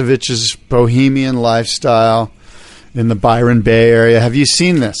Rostovich's bohemian lifestyle in the Byron Bay area. Have you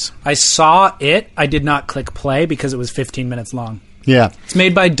seen this? I saw it. I did not click play because it was 15 minutes long. Yeah. It's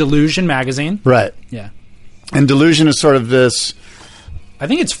made by Delusion magazine. Right. Yeah. And Delusion is sort of this... I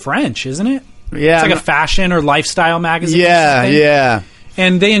think it's French, isn't it? Yeah. It's like a fashion or lifestyle magazine. Yeah, yeah.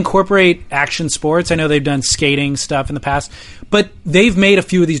 And they incorporate action sports. I know they've done skating stuff in the past. But they've made a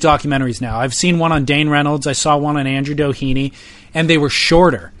few of these documentaries now. I've seen one on Dane Reynolds. I saw one on Andrew Doheny. And they were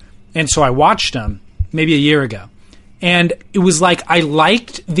shorter. And so I watched them maybe a year ago. And it was like I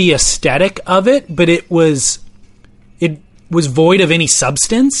liked the aesthetic of it, but it was void of any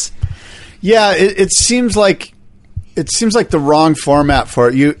substance. Yeah, it seems like the wrong format for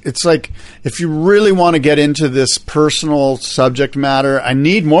it. It's like if you really want to get into this personal subject matter, I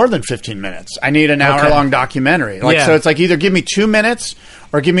need more than 15 minutes. I need an hour-long documentary. So it's like either give me 2 minutes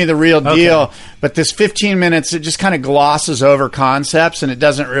or give me the real deal. But this 15 minutes, it just kind of glosses over concepts and it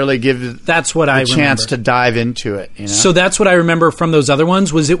doesn't really give that's what a chance to dive into it. You know? So that's what I remember from those other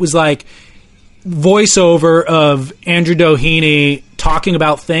ones was it was like voiceover of Andrew Doheny talking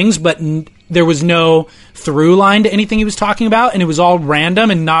about things, but there was no through line to anything he was talking about, and it was all random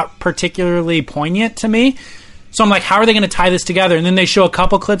and not particularly poignant to me. So I'm like, how are they going to tie this together? And then they show a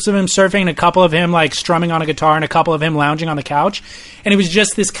couple clips of him surfing and a couple of him like strumming on a guitar and a couple of him lounging on the couch. And it was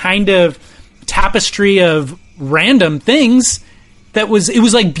just this kind of tapestry of random things it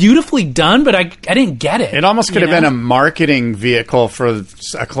was like beautifully done, but I didn't get it. It almost could have been a marketing vehicle for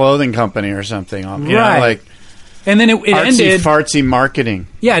a clothing company or something. You know, like and then it ended. Fartsy marketing.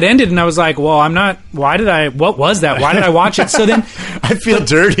 Yeah, it ended, and I was like, well, what was that? Why did I watch it? So then... I feel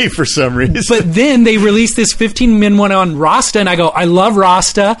dirty for some reason. But then they released this 15-minute one on Rasta, and I go, I love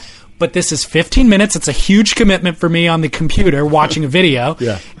Rasta, but this is 15 minutes. It's a huge commitment for me on the computer watching a video.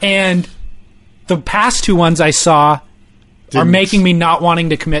 Yeah. And the past 2 ones I saw are making me not wanting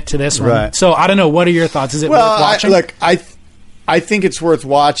to commit to this one. Right. So I don't know. What are your thoughts? Is it worth watching? I think it's worth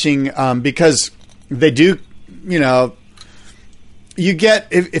watching because they do, you know, you get,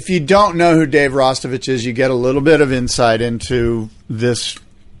 if you don't know who Dave Rostovich is, you get a little bit of insight into this,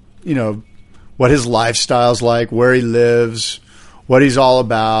 you know, what his lifestyle's like, where he lives, what he's all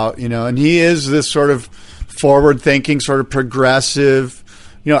about, you know, and he is this sort of forward-thinking, sort of progressive,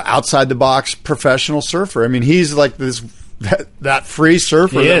 you know, outside-the-box professional surfer. I mean, he's like that free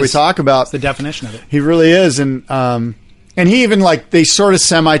surfer that we talk about. It's the definition of it. He really is, and he even they sort of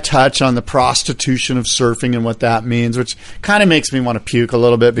semi-touch on the prostitution of surfing and what that means, which kind of makes me want to puke a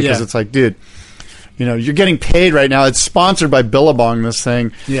little bit because it's like, dude, you know, you're getting paid right now. It's sponsored by Billabong, this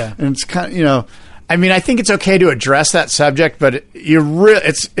thing. Yeah. And it's kind of, you know, I mean, I think it's okay to address that subject, but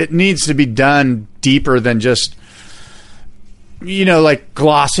it needs to be done deeper than just, you know, like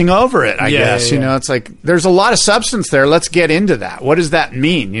glossing over it, I guess. You know, it's like there's a lot of substance there. Let's get into that. What does that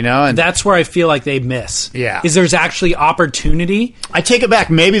mean, you know? And that's where I feel like they miss. Yeah. Is there's actually opportunity. I take it back.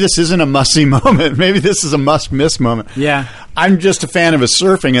 Maybe this isn't a must-see moment. Maybe this is a must-miss moment. Yeah. I'm just a fan of his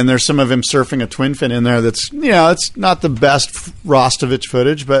surfing, and there's some of him surfing a twin fin in there that's, you know, it's not the best Rostovich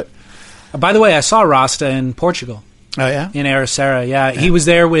footage, but... By the way, I saw Rasta in Portugal. Oh, yeah? In Ericeira, yeah. He was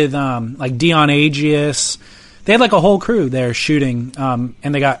there with, like, Dion Agius. They had, like, a whole crew there shooting, and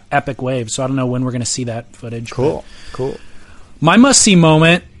they got epic waves, so I don't know when we're going to see that footage. Cool. My must-see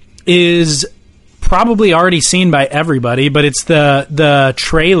moment is probably already seen by everybody, but it's the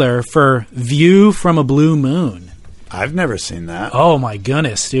trailer for View from a Blue Moon. I've never seen that. Oh, my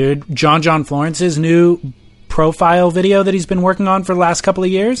goodness, dude. John Florence's new profile video that he's been working on for the last couple of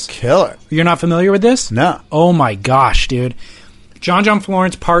years. Killer. You're not familiar with this? No. Oh, my gosh, dude. John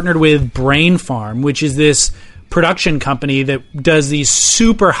Florence partnered with Brain Farm, which is this production company that does these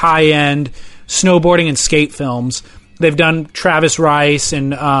super high-end snowboarding and skate films. They've done Travis Rice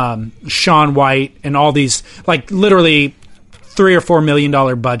and Shaun White and all these, like, literally $3 or $4 million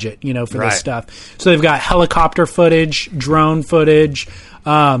budget, for Right. this stuff. So they've got helicopter footage, drone footage,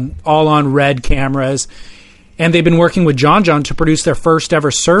 all on Red cameras. And they've been working with John to produce their first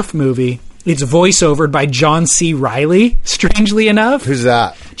ever surf movie. It's voiceovered by John C. Reilly, strangely enough. Who's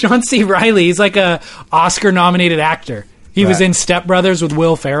that? John C. Reilly, he's like a Oscar-nominated actor. He was Right. in Step Brothers with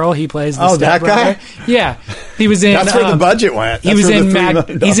Will Ferrell. He plays the Oh, Step that guy? Brother. Yeah. He was in... That's where the budget went. He was That's where in the $3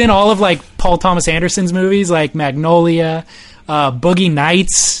 million he's in all of like Paul Thomas Anderson's movies, like Magnolia, Boogie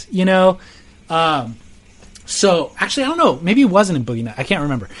Nights, so actually, I don't know. Maybe he wasn't in Boogie Nights. I can't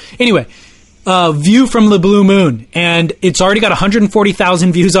remember. Anyway, View from the Blue Moon, and it's already got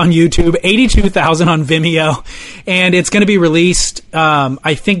 140,000 views on YouTube, 82,000 on Vimeo, and it's going to be released,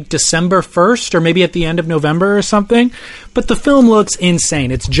 I think, December 1st, or maybe at the end of November or something. But the film looks insane.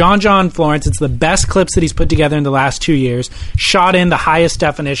 It's John Florence. It's the best clips that he's put together in the last 2 years, shot in the highest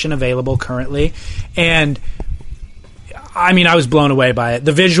definition available currently, and I mean, I was blown away by it.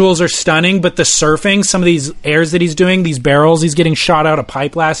 The visuals are stunning, but the surfing, some of these airs that he's doing, these barrels he's getting shot out of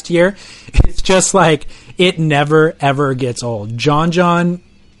pipe last year, it's just like, it never, ever gets old. John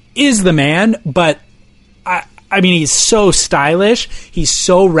is the man, but I mean, he's so stylish. He's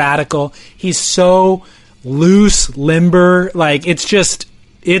so radical. He's so loose, limber. Like, it's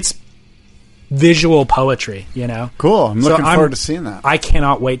visual poetry, Cool. I'm looking forward to seeing that. I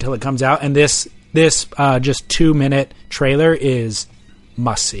cannot wait till it comes out, and this just 2-minute trailer is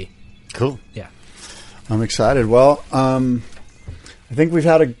must see. Cool. Yeah. I'm excited. Well, I think we've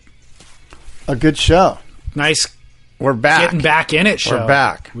had a good show. Nice We're back. getting back in it show. We're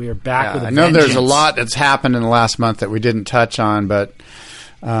back. We are back with a I know there's a vengeance. lot that's happened in the last month that we didn't touch on, but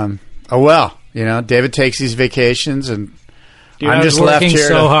David takes these vacations, and Dude, I'm I was just left working here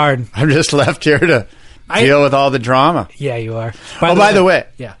so hard. I'm just left here to deal with all the drama. Yeah, you are. By the way,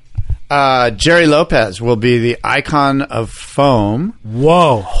 yeah. Jerry Lopez will be the Icon of Foam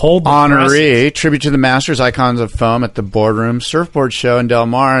Whoa, hold the presses. honoree, tribute to the Masters Icons of Foam at the Boardroom Surfboard Show in Del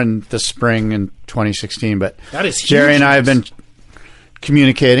Mar in the spring in 2016. But That is huge Jerry and I have news. been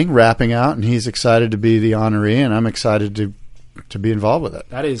communicating, wrapping out, and he's excited to be the honoree, and I'm excited to be involved with it.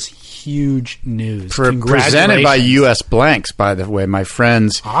 That is huge news. Presented by U.S. Blanks, by the way, my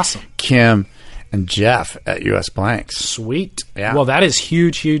friends Awesome. Kim and Jeff at U.S. Blanks. Sweet. Yeah. Well, that is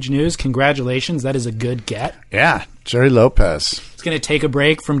huge news. Congratulations. That is a good get. Yeah, Jerry Lopez. He's going to take a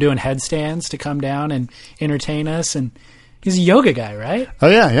break from doing headstands to come down and entertain us. And he's a yoga guy, right? Oh,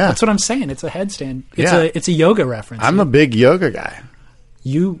 yeah. That's what I'm saying. It's a headstand. Yeah. It's a yoga reference. I'm a big yoga guy.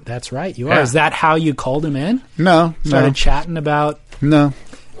 That's right. You Yeah. are. Is that how you called him in? No. Started chatting about No.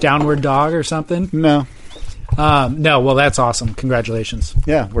 downward dog or something? No. No. Well, that's awesome. Congratulations.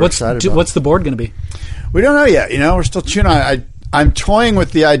 Yeah, we're excited about What's the board going to be? We don't know yet. We're still chewing on it. I'm toying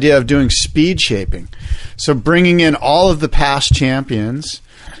with the idea of doing speed shaping. So bringing in all of the past champions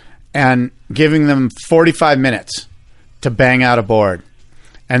and giving them 45 minutes to bang out a board.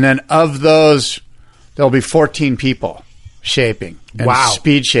 And then of those, there'll be 14 people shaping. And Wow.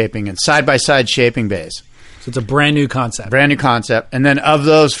 Speed shaping and side-by-side shaping bays. So it's a brand new concept. Brand new concept. And then of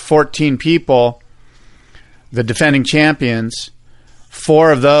those 14 people, the defending champions,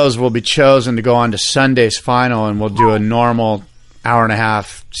 4 of those will be chosen to go on to Sunday's final, and we'll do a normal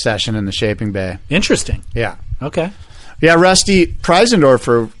hour-and-a-half session in the shaping bay. Interesting. Yeah. Okay. Yeah, Rusty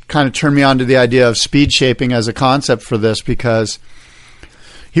Preisendorfer kind of turned me on to the idea of speed shaping as a concept for this, because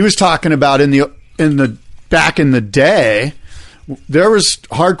he was talking about in the back in the day, there was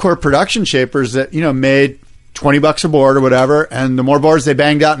hardcore production shapers that, made $20 a board or whatever, and the more boards they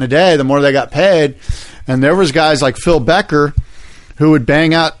banged out in a day, the more they got paid. And there was guys like Phil Becker who would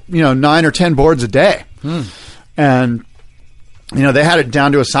bang out, 9 or 10 boards a day. And they had it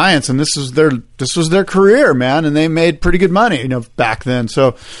down to a science, and this was their career, man, and they made pretty good money, back then.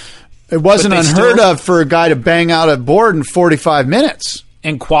 So it wasn't But they unheard still- of for a guy to bang out a board in 45 minutes.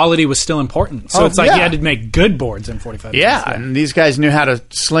 And quality was still important. So Oh, it's like yeah. you had to make good boards in 45 minutes. Yeah, and these guys knew how to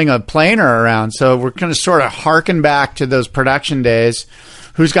sling a planer around. So we're going to sort of harken back to those production days.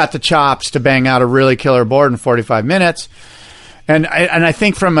 Who's got the chops to bang out a really killer board in 45 minutes? And I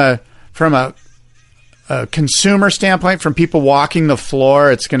think from a consumer standpoint, from people walking the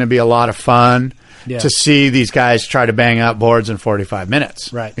floor, it's going to be a lot of fun to see these guys try to bang out boards in 45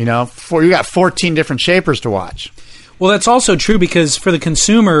 minutes. Right. You got 14 different shapers to watch. Well, that's also true, because for the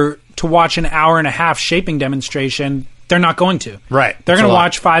consumer to watch an hour-and-a-half shaping demonstration, they're not going to. Right. They're It's going a to lot.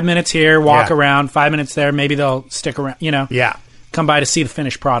 watch 5 minutes here, walk Yeah. around, 5 minutes there. Maybe they'll stick around, Yeah. come by to see the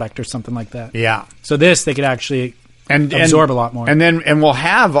finished product or something like that. Yeah. So this, they could actually absorb a lot more. And we'll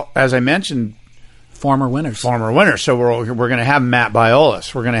have, as I mentioned, former winners. So we're going to have Matt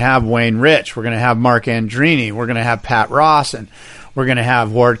Biolos. We're going to have Wayne Rich. We're going to have Mark Andrini. We're going to have Pat Rawson. We're going to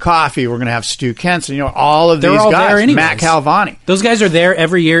have Ward Coffey. We're going to have Stu Kenson. You know, all of these guys. Matt Calvani. Those guys are there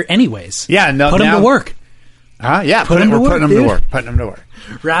every year anyways. Yeah. Put them to work. Yeah. Putting them to work.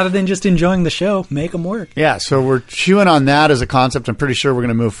 Rather than just enjoying the show, make them work. Yeah. So we're chewing on that as a concept. I'm pretty sure we're going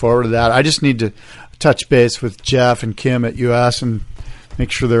to move forward to that. I just need to touch base with Jeff and Kim at US and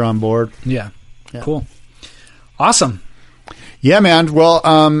make sure they're on board. Yeah. Cool. Awesome. Yeah, man. Well,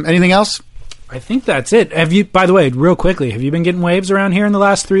 anything else? I think that's it. Have you, by the way, real quickly, have you been getting waves around here in the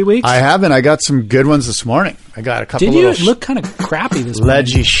last 3 weeks? I haven't. I got some good ones this morning. I got a couple of Did you? Look kind of crappy this morning.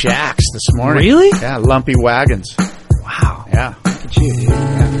 Ledgy shacks this morning. Really? Yeah, lumpy wagons. Wow. Yeah. Look at you, dude.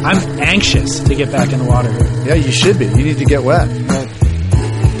 Yeah. I'm anxious to get back in the water here. Yeah, you should be. You need to get wet.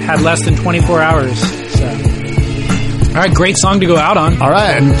 Had less than 24 hours, so. All right, great song to go out on. All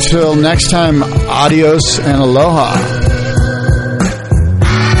right, until next time, adios and aloha.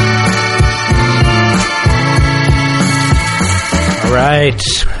 All right.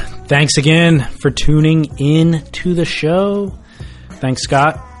 Thanks again for tuning in to the show. Thanks,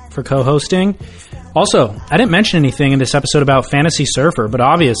 Scott, for co-hosting. Also, I didn't mention anything in this episode about Fantasy Surfer, but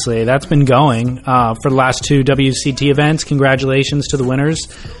obviously that's been going for the last 2 WCT events. Congratulations to the winners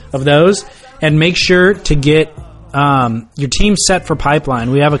of those. And make sure to get your team set for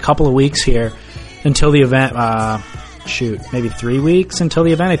Pipeline. We have a couple of weeks here until the event. Maybe 3 weeks until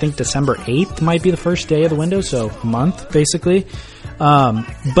the event. I think December 8th might be the first day of the window, so a month, basically.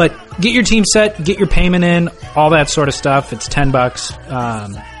 But get your team set, get your payment in, all that sort of stuff. It's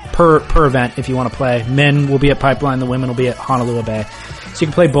 $10 per event if you want to play. Men will be at Pipeline, the women will be at Honolulu Bay. So you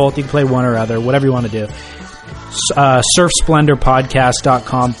can play both, you can play one or other, whatever you want to do.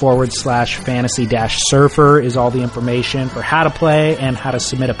 surfsplendorpodcast.com/fantasy-surfer is all the information for how to play and how to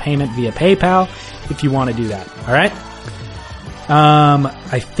submit a payment via PayPal if you want to do that. All right?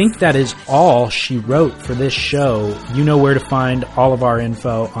 I think that is all she wrote for this show. You know where to find all of our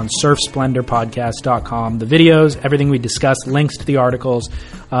info on surfsplendorpodcast.com. The videos, everything we discussed, links to the articles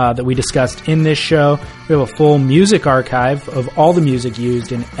that we discussed in this show. We have a full music archive of all the music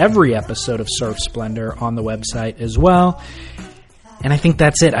used in every episode of Surf Splendor on the website as well. And I think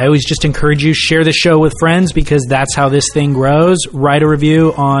that's it. I always just encourage you, share the show with friends because that's how this thing grows. Write a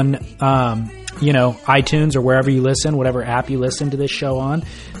review on iTunes or wherever you listen, whatever app you listen to this show on.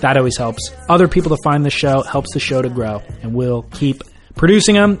 That always helps other people to find the show, helps the show to grow, and we'll keep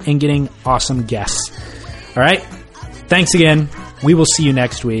producing them and getting awesome guests. All right? Thanks again. We will see you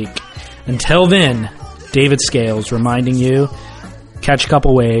next week. Until then, David Scales reminding you, catch a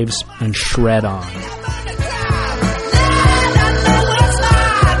couple waves and shred on.